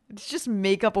call. It's just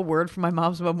make up a word for my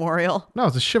mom's memorial. No,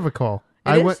 it's a Shiva call.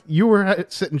 It is? You were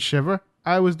sitting Shiva.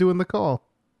 I was doing the call.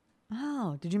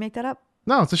 Oh, did you make that up?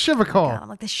 No, it's a Shiva call. God, I'm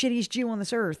like the shittiest Jew on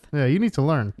this earth. Yeah, you need to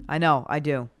learn. I know, I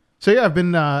do. So yeah, I've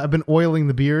been oiling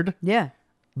the beard. Yeah.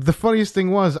 The funniest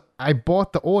thing was I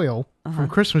bought the oil from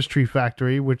Christmas Tree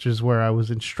Factory, which is where I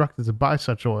was instructed to buy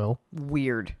such oil.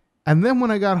 Weird. And then when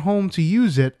I got home to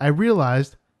use it, I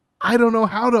realized I don't know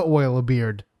how to oil a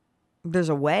beard. There's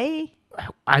a way?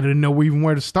 I didn't know even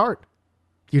where to start.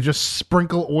 You just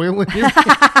sprinkle oil in your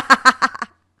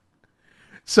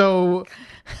So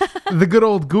the good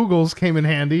old Googles came in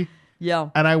handy. Yeah.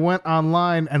 And I went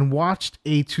online and watched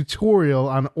a tutorial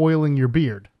on oiling your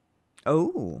beard.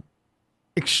 Oh.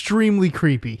 Extremely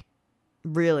creepy.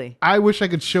 Really? I wish I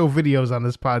could show videos on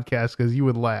this podcast because you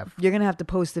would laugh. You're gonna have to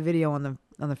post the video on the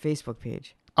Facebook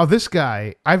page. Oh, this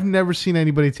guy. I've never seen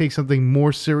anybody take something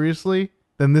more seriously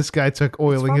than this guy took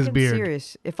oiling his beard.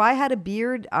 Serious. If I had a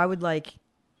beard, I would like.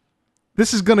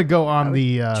 This is going to go on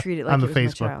the treat it like on the it was my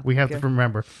Facebook. child. We have Good. to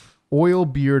remember. Oil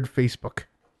beard Facebook.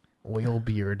 Oil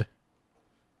beard.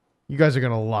 You guys are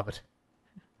going to love it.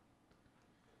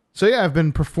 So yeah, I've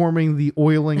been performing the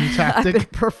oiling tactic.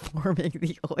 I've been performing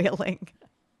the oiling.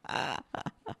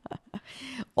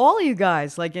 All of you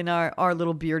guys, like in our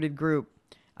little bearded group,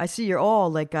 I see you're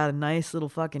all like got a nice little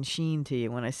fucking sheen to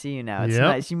you when I see you now. It's Yep.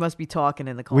 nice. You must be talking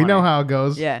in the corner. We know how it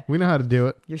goes. Yeah. We know how to do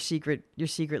it. Your secret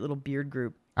little beard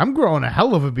group. I'm growing a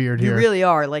hell of a beard here. You really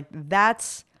are. Like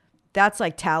that's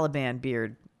like Taliban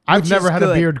beard. I've which never is had a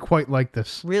good. beard quite like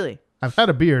this. Really? I've had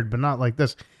a beard, but not like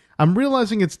this. I'm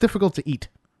realizing it's difficult to eat.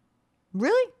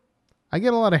 Really? I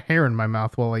get a lot of hair in my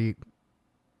mouth while I eat.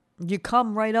 You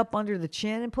come right up under the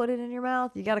chin and put it in your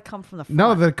mouth? You got to come from the front.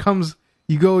 No, that comes,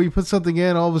 you put something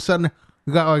in, all of a sudden,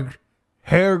 you got like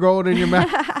hair growing in your mouth.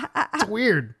 It's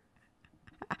weird.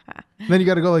 Then you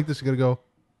got to go like this. You got to go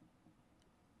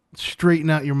straighten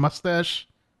out your mustache.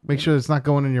 Make sure it's not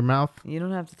going in your mouth. You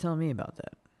don't have to tell me about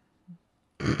that.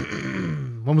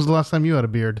 When was the last time you had a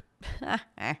beard?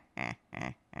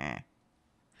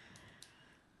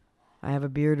 I have a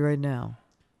beard right now.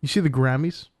 You see the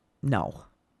Grammys? No.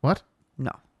 What?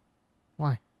 No.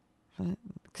 Why?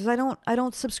 Because I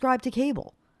don't subscribe to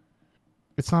cable.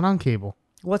 It's not on cable.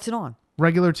 What's it on?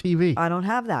 Regular TV. I don't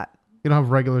have that. You don't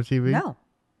have regular TV? No.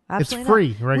 Absolutely It's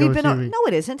free, not. regular We've been TV. No,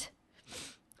 it isn't.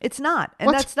 It's not. And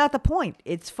What? that's not the point.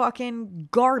 It's fucking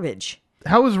garbage.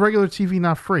 How is regular TV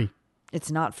not free? It's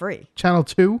not free. Channel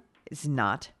 2? It's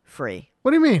not free.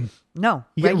 What do you mean? No.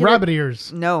 You get rabbit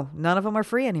ears. No, none of them are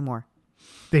free anymore.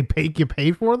 You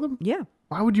pay for them? Yeah.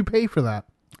 Why would you pay for that?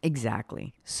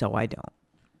 Exactly. So I don't.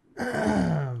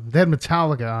 They had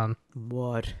Metallica on.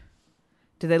 What?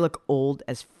 Do they look old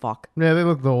as fuck? Yeah, they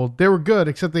looked old. They were good,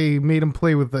 except they made him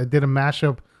play with, did a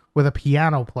mashup with a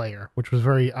piano player, which was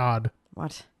very odd.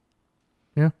 What?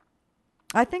 Yeah.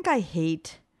 I think I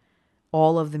hate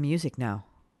all of the music now.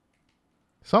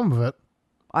 Some of it.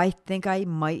 I think I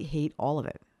might hate all of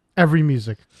it. Every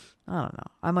music. I don't know.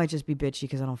 I might just be bitchy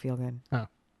because I don't feel good. Oh.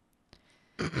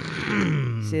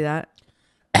 See that?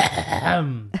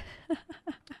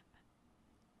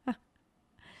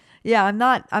 Yeah, I'm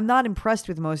not impressed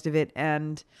with most of it,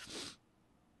 and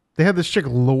they had this chick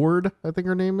Lord, I think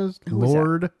her name is. Who is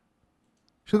Lord.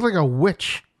 She looks like a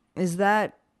witch. isn't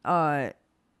that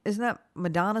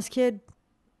Madonna's kid?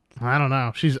 I don't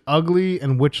know. She's ugly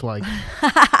and witch-like.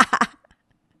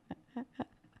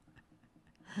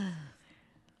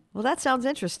 Well, that sounds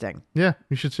interesting. Yeah,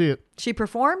 you should see it. She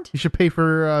performed? You should pay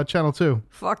for Channel 2.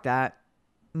 Fuck that.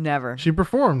 Never. She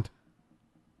performed.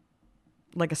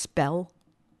 Like a spell?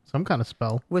 Some kind of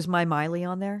spell. Was my Miley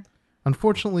on there?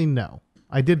 Unfortunately, no.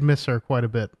 I did miss her quite a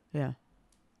bit. Yeah.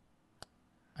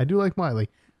 I do like Miley.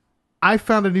 I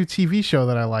found a new TV show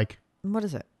that I like. What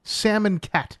is it? Sam and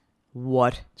Cat.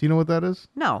 What? Do you know what that is?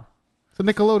 No. It's a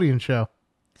Nickelodeon show.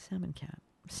 Salmon cat.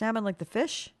 Salmon like the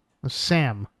fish?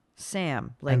 Sam.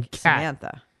 Sam like And cat.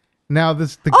 Samantha. Now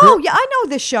this Yeah, I know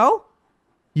this show.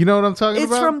 You know what I'm talking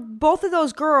It's about? from both of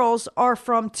those girls are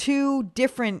from two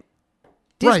different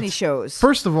Disney shows.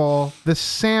 First of all, the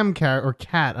Sam cat or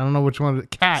Cat, I don't know which one.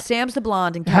 Cat Sam's the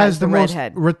blonde and Cat has is the most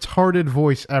redhead. retarded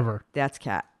voice ever. That's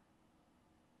Cat.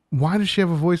 Why does she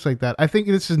have a voice like that? I think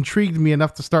this intrigued me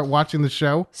enough to start watching the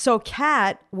show. So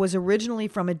Cat was originally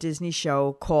from a Disney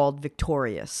show called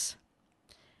Victorious.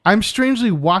 I'm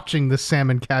strangely watching the Sam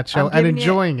and Cat show and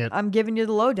enjoying it. I'm giving you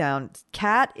the lowdown.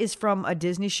 Cat is from a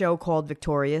Disney show called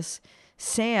Victorious.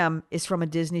 Sam is from a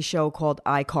Disney show called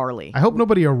iCarly. I hope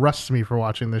nobody arrests me for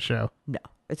watching this show. No,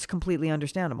 it's completely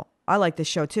understandable. I like this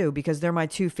show too because they're my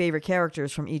two favorite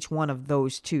characters from each one of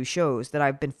those two shows that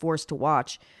I've been forced to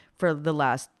watch for the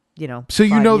last, So you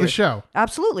 5 know years. the show?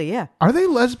 Absolutely, yeah. Are they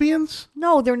lesbians?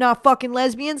 No, they're not fucking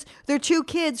lesbians. They're two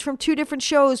kids from two different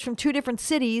shows from two different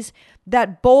cities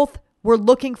that both were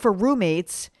looking for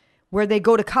roommates where they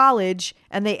go to college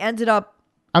and they ended up.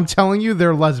 I'm telling you,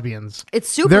 they're lesbians. It's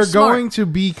super They're smart. going to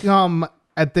become,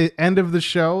 at the end of the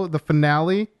show, the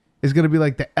finale is going to be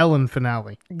like the Ellen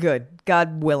finale. Good.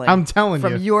 God willing. I'm telling you.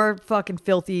 From your fucking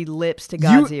filthy lips to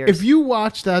God's ears. If you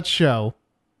watch that show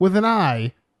with an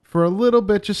eye for a little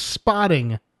bit, just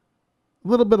spotting a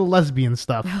little bit of lesbian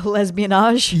stuff,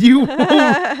 Lesbianage.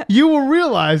 you will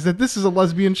realize that this is a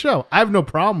lesbian show. I have no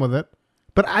problem with it,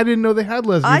 but I didn't know they had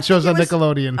lesbian shows on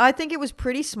Nickelodeon. I think it was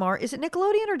pretty smart. Is it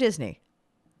Nickelodeon or Disney?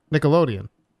 Nickelodeon.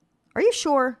 Are you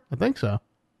sure? I think so.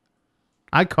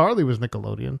 iCarly was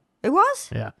Nickelodeon. It was?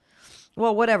 Yeah.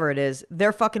 Well, whatever it is,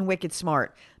 they're fucking wicked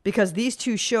smart because these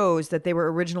two shows that they were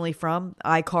originally from,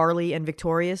 iCarly and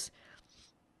Victorious,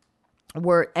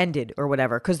 were ended or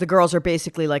whatever because the girls are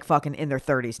basically like fucking in their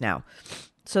 30s now.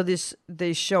 So this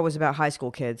show was about high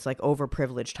school kids, like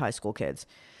overprivileged high school kids.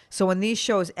 So when these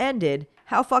shows ended,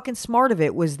 how fucking smart of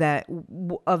it was that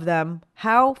of them?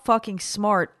 How fucking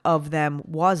smart of them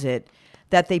was it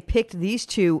that they picked these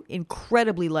two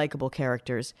incredibly likable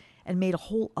characters and made a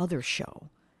whole other show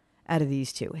out of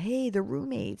these two? Hey, they're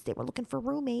roommates. They were looking for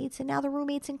roommates, and now they're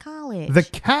roommates in college. The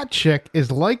cat chick is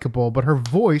likable, but her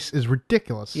voice is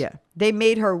ridiculous. Yeah. They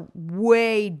made her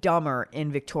way dumber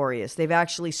in Victorious. They've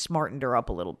actually smartened her up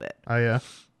a little bit. Oh, yeah?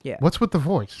 Yeah. What's with the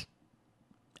voice?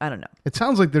 I don't know. It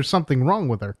sounds like there's something wrong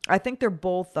with her. I think they're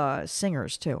both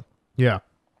singers, too. Yeah.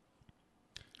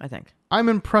 I think. I'm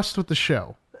impressed with the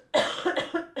show.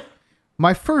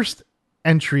 My first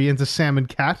entry into Sam and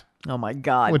Cat Oh, my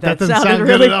God. Wait, that that doesn't sounded sound good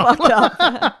really at all. fucked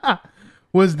up.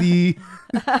 was the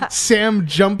Sam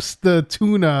jumps the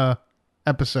tuna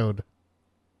episode.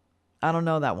 I don't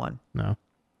know that one. No.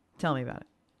 Tell me about it.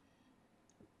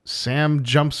 Sam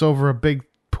jumps over a big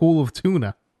pool of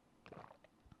tuna.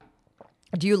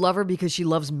 Do you love her because she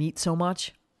loves meat so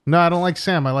much? No, I don't like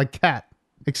Sam. I like Cat,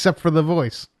 except for the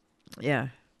voice. Yeah.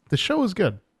 The show is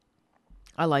good.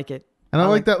 I like it. And I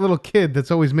like that little kid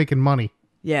that's always making money.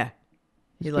 Yeah.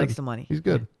 He He's likes good. the money. He's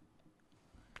good.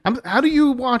 How do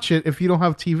you watch it if you don't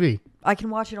have TV? I can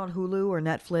watch it on Hulu or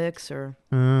Netflix or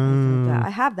anything like that. I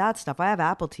have that stuff. I have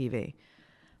Apple TV.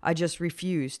 I just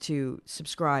refuse to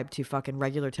subscribe to fucking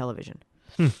regular television.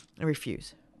 I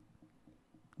refuse.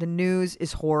 The news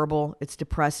is horrible. It's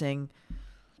depressing.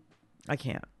 I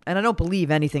can't. And I don't believe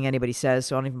anything anybody says,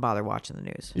 so I don't even bother watching the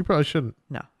news. You probably shouldn't.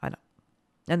 No, I don't.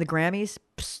 And the Grammys?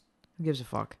 Psst, who gives a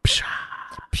fuck? Psha.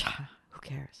 Psha, who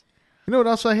cares? You know what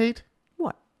else I hate?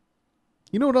 What?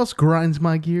 You know what else grinds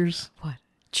my gears? What?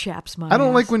 Chaps my I don't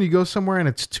ass? like when you go somewhere and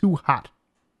it's too hot.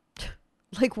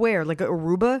 Like where? Like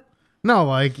Aruba? No,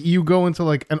 like you go into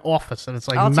like an office and it's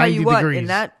like I'll 90 tell you what, degrees.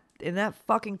 in that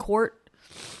fucking court,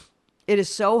 it is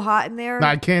so hot in there. No,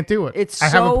 I can't do it. It's I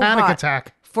have a so panic hot.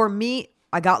 attack. For me,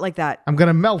 I got like that. I'm going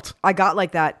to melt. I got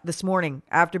like that this morning.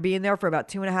 After being there for about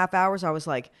 2.5 hours, I was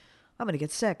like, I'm going to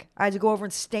get sick. I had to go over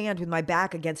and stand with my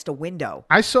back against a window.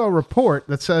 I saw a report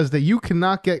that says that you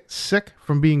cannot get sick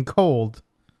from being cold.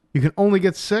 You can only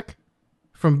get sick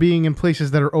from being in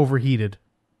places that are overheated.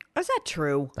 Is that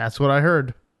true? That's what I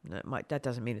heard. That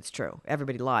doesn't mean it's true.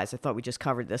 Everybody lies. I thought we just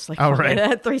covered this like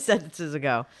right. 3 sentences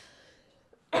ago.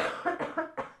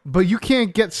 But you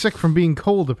can't get sick from being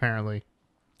cold, apparently.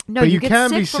 No, but you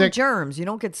can get be sick from germs. You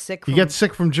don't get sick from... You get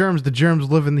sick from germs. The germs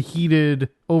live in the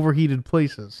overheated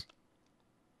places.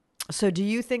 So do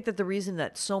you think that the reason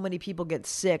that so many people get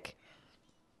sick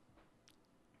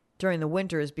during the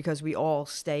winter is because we all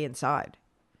stay inside?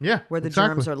 Yeah, where the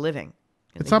germs are living.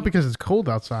 It's not because it's cold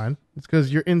outside. It's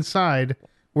because you're inside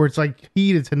where it's like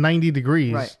heated to 90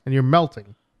 degrees and you're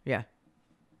melting. Yeah.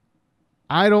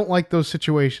 I don't like those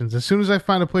situations. As soon as I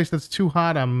find a place that's too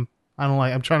hot, I'm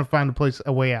trying to find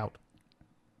a way out.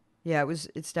 Yeah,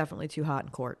 it's definitely too hot in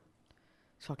court.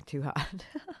 It's fucking too hot.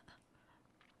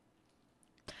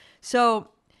 So,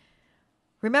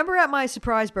 remember at my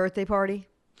surprise birthday party?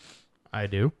 I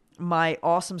do. My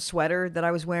awesome sweater that I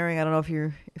was wearing. I don't know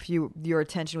if your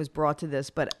attention was brought to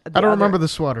this, but I don't remember the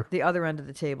sweater. The other end of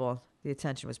the table, the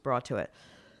attention was brought to it.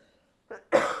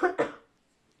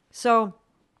 So,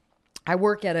 I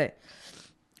work at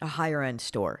a higher end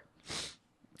store,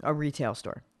 a retail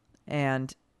store,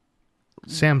 and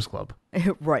Sam's Club.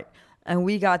 Right. And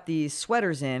we got these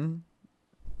sweaters in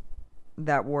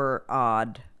that were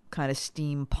odd, kind of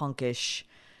steampunkish.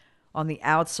 On the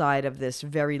outside of this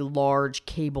very large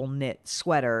cable knit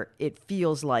sweater, it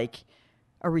feels like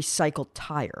a recycled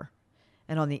tire.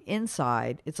 And on the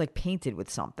inside, it's like painted with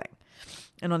something.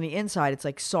 And on the inside, it's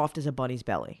like soft as a bunny's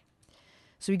belly.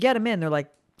 So we get them in, they're like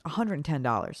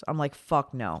 $110. I'm like,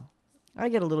 fuck no. I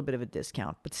get a little bit of a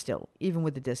discount, but still, even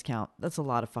with the discount, that's a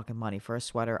lot of fucking money for a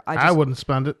sweater. I wouldn't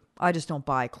spend it. I just don't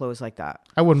buy clothes like that.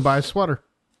 I wouldn't buy a sweater.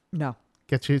 No.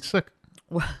 Get you sick.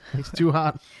 It's too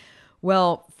hot.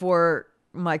 Well, for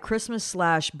my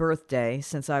Christmas/birthday,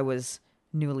 since I was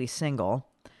newly single,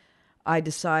 I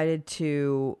decided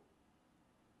to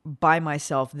buy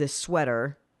myself this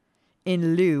sweater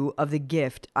in lieu of the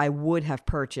gift I would have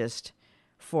purchased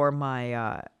for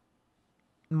my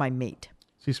my mate.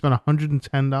 So you spent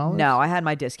 $110? No, I had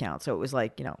my discount, so it was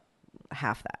like,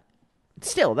 half that.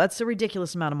 Still, that's a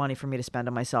ridiculous amount of money for me to spend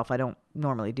on myself. I don't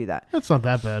normally do that. That's not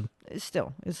that bad.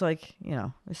 Still, it's like,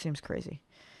 it seems crazy.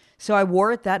 So I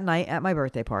wore it that night at my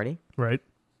birthday party. Right.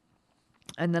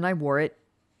 And then I wore it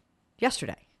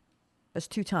yesterday. That's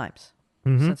 2 times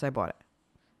since I bought it.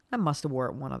 I must have wore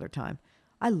it one other time.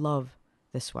 I love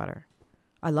this sweater.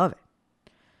 I love it.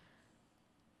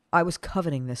 I was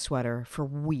coveting this sweater for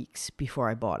weeks before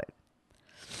I bought it.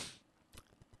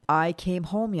 I came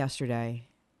home yesterday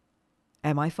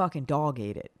and my fucking dog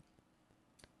ate it.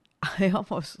 I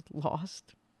almost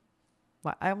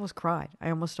cried. I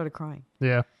almost started crying.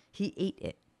 Yeah. He ate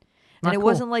it. Not And it cool.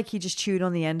 wasn't like he just chewed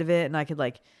on the end of it and I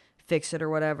could fix it or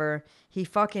whatever. He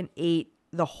fucking ate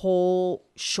the whole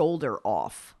shoulder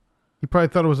off. He probably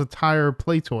thought it was a tire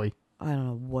play toy. I don't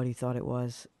know what he thought it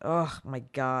was. Oh my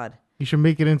God. You should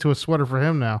make it into a sweater for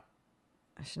him now.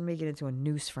 I should make it into a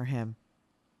noose for him.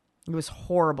 It was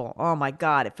horrible. Oh my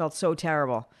God. It felt so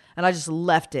terrible. And I just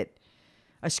left it.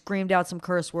 I screamed out some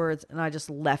curse words and I just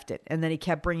left it. And then he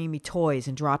kept bringing me toys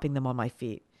and dropping them on my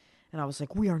feet. And I was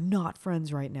like, we are not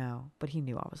friends right now. But he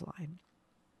knew I was lying.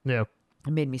 Yeah.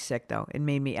 It made me sick, though. It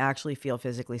made me actually feel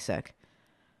physically sick.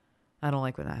 I don't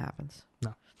like when that happens.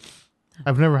 No.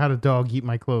 I've never had a dog eat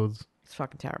my clothes. It's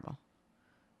fucking terrible.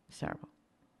 It's terrible.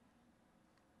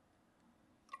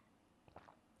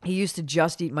 He used to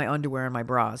just eat my underwear and my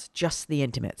bras. Just the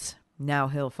intimates. Now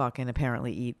he'll fucking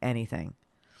apparently eat anything.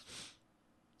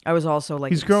 I was also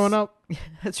like... He's growing up.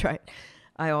 That's right.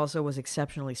 I also was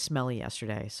exceptionally smelly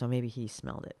yesterday, so maybe he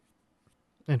smelled it.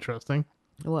 Interesting.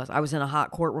 It was. I was in a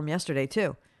hot courtroom yesterday,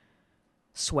 too.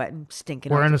 Sweating,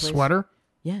 stinking. Wearing out a the place. sweater?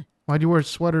 Yeah. Why'd you wear a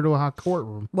sweater to a hot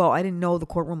courtroom? Well, I didn't know the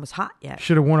courtroom was hot yet.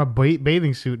 Should have worn a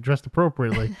bathing suit dressed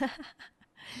appropriately.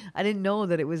 I didn't know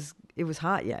that it was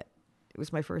hot yet. It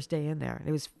was my first day in there.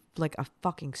 It was like a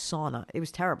fucking sauna. It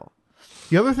was terrible.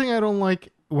 The other thing I don't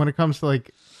like when it comes to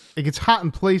it gets hot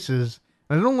in places,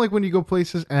 and I don't like when you go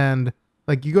places and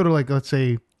you go to let's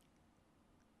say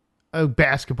a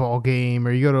basketball game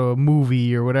or you go to a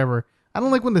movie or whatever. I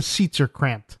don't like when the seats are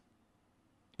cramped.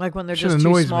 Like when they're Shit just too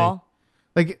annoys small?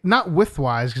 Me. Not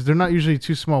width-wise, because they're not usually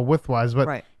too small width-wise, but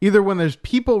right. Either when there's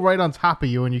people right on top of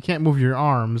you and you can't move your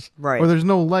arms, right. Or there's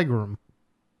no leg room.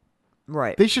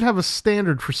 Right. They should have a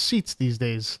standard for seats these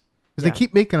days, because they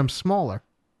keep making them smaller.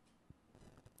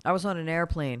 I was on an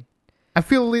airplane I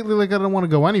feel lately like I don't want to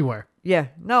go anywhere. Yeah.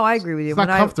 No, I agree with you. It's not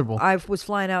comfortable. I was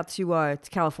flying out to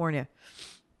California.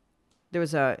 There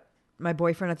was my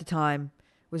boyfriend at the time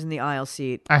was in the aisle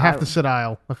seat. I have to sit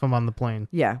aisle if I'm on the plane.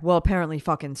 Yeah. Well, apparently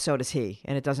fucking so does he.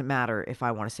 And it doesn't matter if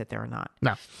I want to sit there or not.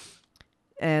 No.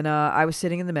 And I was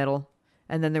sitting in the middle.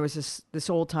 And then there was this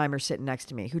old timer sitting next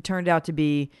to me who turned out to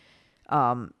be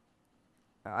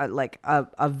like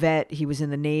a vet. He was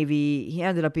in the Navy. He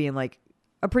ended up being like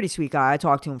a pretty sweet guy. I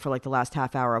talked to him for like the last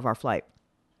half hour of our flight.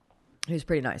 He was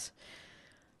pretty nice.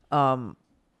 But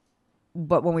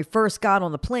when we first got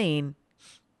on the plane,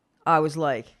 I was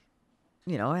like,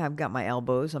 I've got my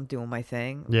elbows. I'm doing my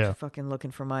thing. Yeah. Fucking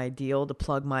looking for my deal to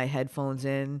plug my headphones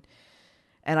in.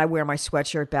 And I wear my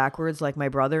sweatshirt backwards like my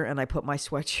brother. And I put my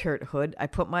sweatshirt hood. I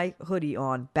put my hoodie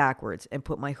on backwards and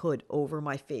put my hood over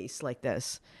my face like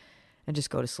this. And just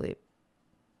go to sleep.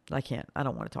 I can't. I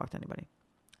don't want to talk to anybody.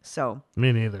 So.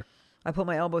 Me neither. I put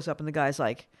my elbows up and the guy's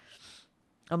like,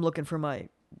 I'm looking for my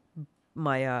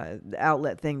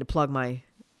outlet thing to plug my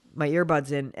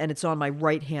earbuds in, and it's on my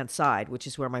right hand side, which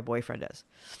is where my boyfriend is.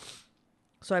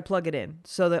 So I plug it in.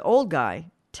 So the old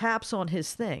guy taps on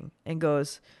his thing and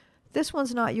goes, "This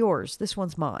one's not yours. This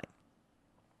one's mine."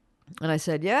 And I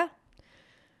said, "Yeah?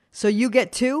 So you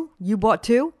get two? You bought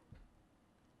two?"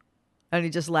 And he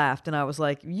just laughed, and I was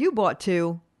like, "You bought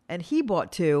two, and he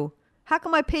bought two. How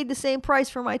come I paid the same price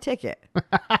for my ticket?"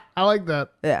 I like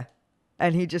that. Yeah.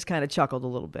 And he just kind of chuckled a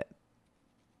little bit.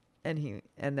 And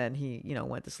then he,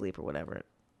 went to sleep or whatever.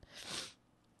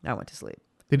 I went to sleep.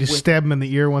 Did you stab him in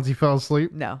the ear once he fell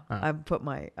asleep? No. Oh.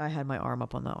 I had my arm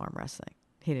up on the armrest thing.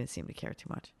 He didn't seem to care too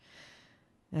much.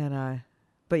 And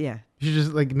but yeah. You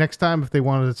should just next time if they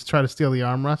wanted to try to steal the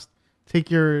armrest,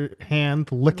 take your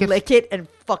hand, lick it and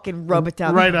fucking rub it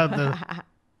down. Right out there.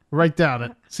 Right down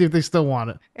it. See if they still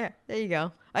want it. Yeah, there you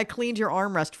go. I cleaned your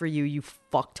armrest for you, you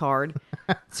fucktard.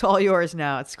 It's all yours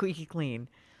now. It's squeaky clean.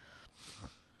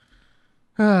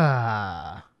 So,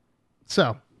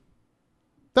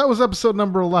 that was episode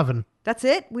number 11. That's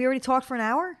it? We already talked for an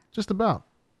hour? Just about.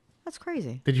 That's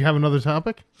crazy. Did you have another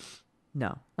topic?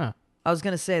 No. Huh. I was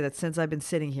going to say that since I've been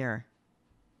sitting here,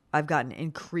 I've gotten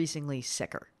increasingly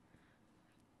sicker.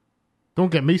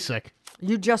 Don't get me sick.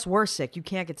 You just were sick. You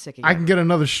can't get sick again. I can get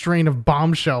another strain of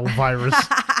Bom'Chelle virus.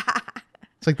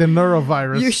 It's like the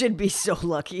neurovirus. You should be so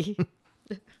lucky.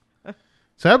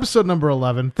 So episode number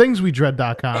 11,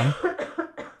 thingswedread.com,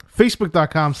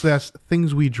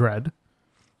 facebook.com/thingswedread,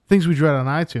 Things We Dread on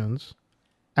iTunes,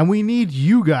 and we need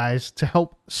you guys to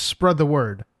help spread the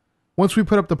word. Once we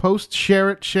put up the post, share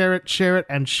it,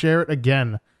 and share it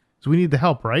again. So we need the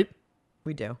help, right?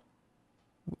 We do.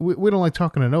 We don't like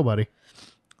talking to nobody.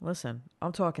 Listen,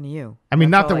 I'm talking to you. I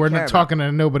mean, not that we're not talking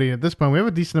to nobody at this point. We have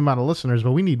a decent amount of listeners,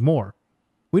 but we need more.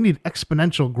 We need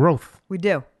exponential growth. We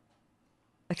do.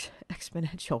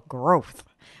 Exponential growth.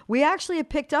 We actually have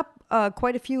picked up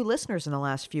quite a few listeners in the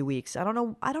last few weeks. I don't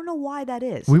know why that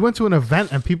is. We went to an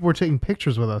event and people were taking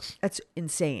pictures with us. That's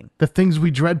insane. The Things We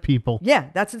Dread people. Yeah,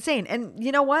 that's insane. And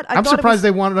you know what? I'm surprised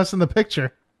they wanted us in the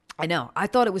picture. I know. I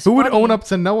thought it was Who funny. would own up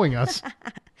to knowing us?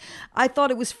 I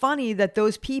thought it was funny that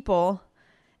those people,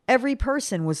 every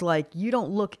person was like, "You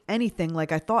don't look anything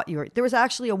like I thought you were." There was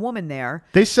actually a woman there.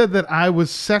 They said that I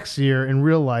was sexier in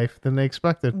real life than they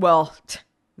expected. Well,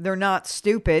 they're not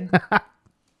stupid.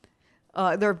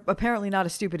 They're apparently not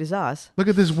as stupid as us. Look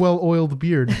at this well-oiled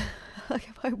beard. Look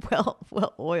at my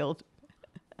well-oiled.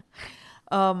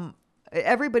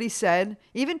 Everybody said,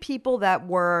 even people that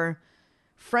were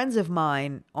friends of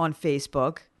mine on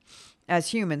Facebook as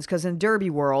humans, because in Derby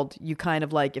world, you kind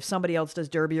of like, if somebody else does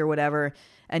Derby or whatever,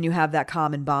 and you have that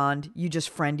common bond, you just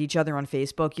friend each other on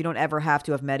Facebook. You don't ever have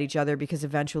to have met each other because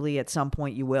eventually at some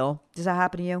point you will. Does that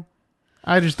happen to you?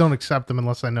 I just don't accept them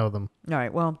unless I know them. All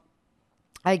right, well,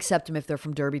 I accept them if they're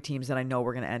from Derby teams that I know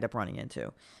we're going to end up running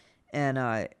into. And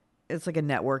it's like a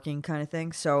networking kind of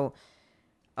thing. So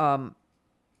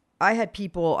I had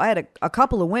a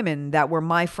couple of women that were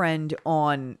my friend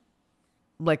on,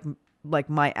 like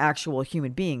my actual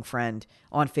human being friend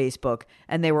on Facebook.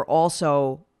 And they were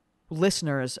also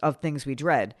listeners of Things We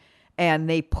Dread. And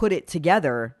they put it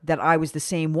together that I was the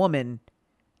same woman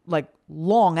like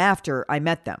long after I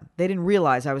met them. They didn't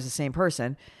realize I was the same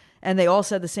person. And they all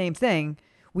said the same thing.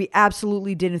 We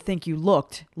absolutely didn't think you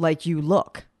looked like you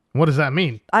look. What does that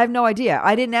mean? I have no idea.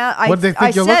 I didn't ask. What did they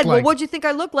think you looked like? Well, what'd you think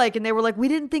I looked like? And they were like, we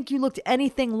didn't think you looked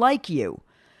anything like you.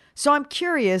 So I'm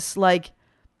curious, like,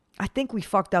 I think we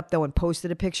fucked up though and posted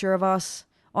a picture of us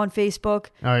on Facebook.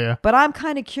 Oh, yeah. But I'm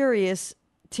kind of curious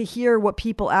to hear what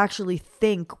people actually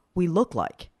think we look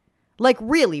like. Like,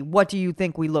 really, what do you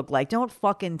think we look like? Don't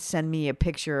fucking send me a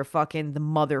picture of fucking the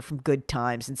mother from Good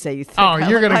Times and say you think I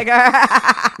you're look gonna,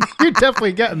 like you're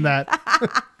definitely getting that.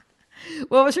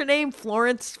 What was her name?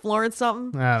 Florence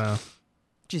something? I don't know.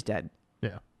 She's dead.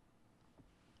 Yeah.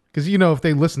 Because, if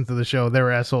they listen to the show,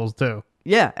 they're assholes too.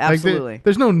 Yeah, absolutely.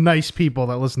 There's no nice people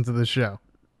that listen to this show.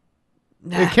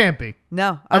 Nah. It can't be.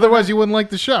 No. Otherwise, you wouldn't like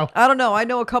the show. I don't know. I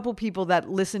know a couple people that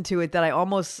listen to it that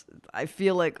I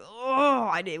feel like,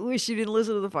 wish you didn't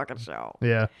listen to the fucking show.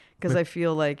 Yeah. Because I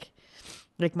feel like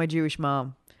my Jewish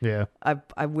mom. Yeah.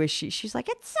 I wish she's like,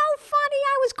 it's so funny.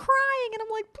 I was crying. And I'm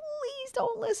like, please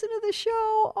don't listen to the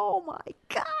show. Oh my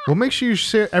God. Well, make sure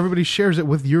everybody shares it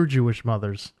with your Jewish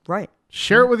mothers. Right.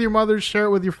 Share it with your mothers. Share it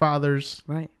with your fathers.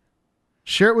 Right.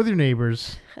 Share it with your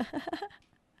neighbors.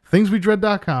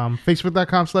 ThingsWeDread.com.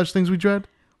 Facebook.com/ThingsWeDread.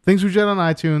 Things We Dread on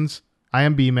iTunes. I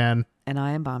am B-Man. And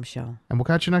I am Bom'Chelle. And we'll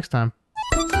catch you next time.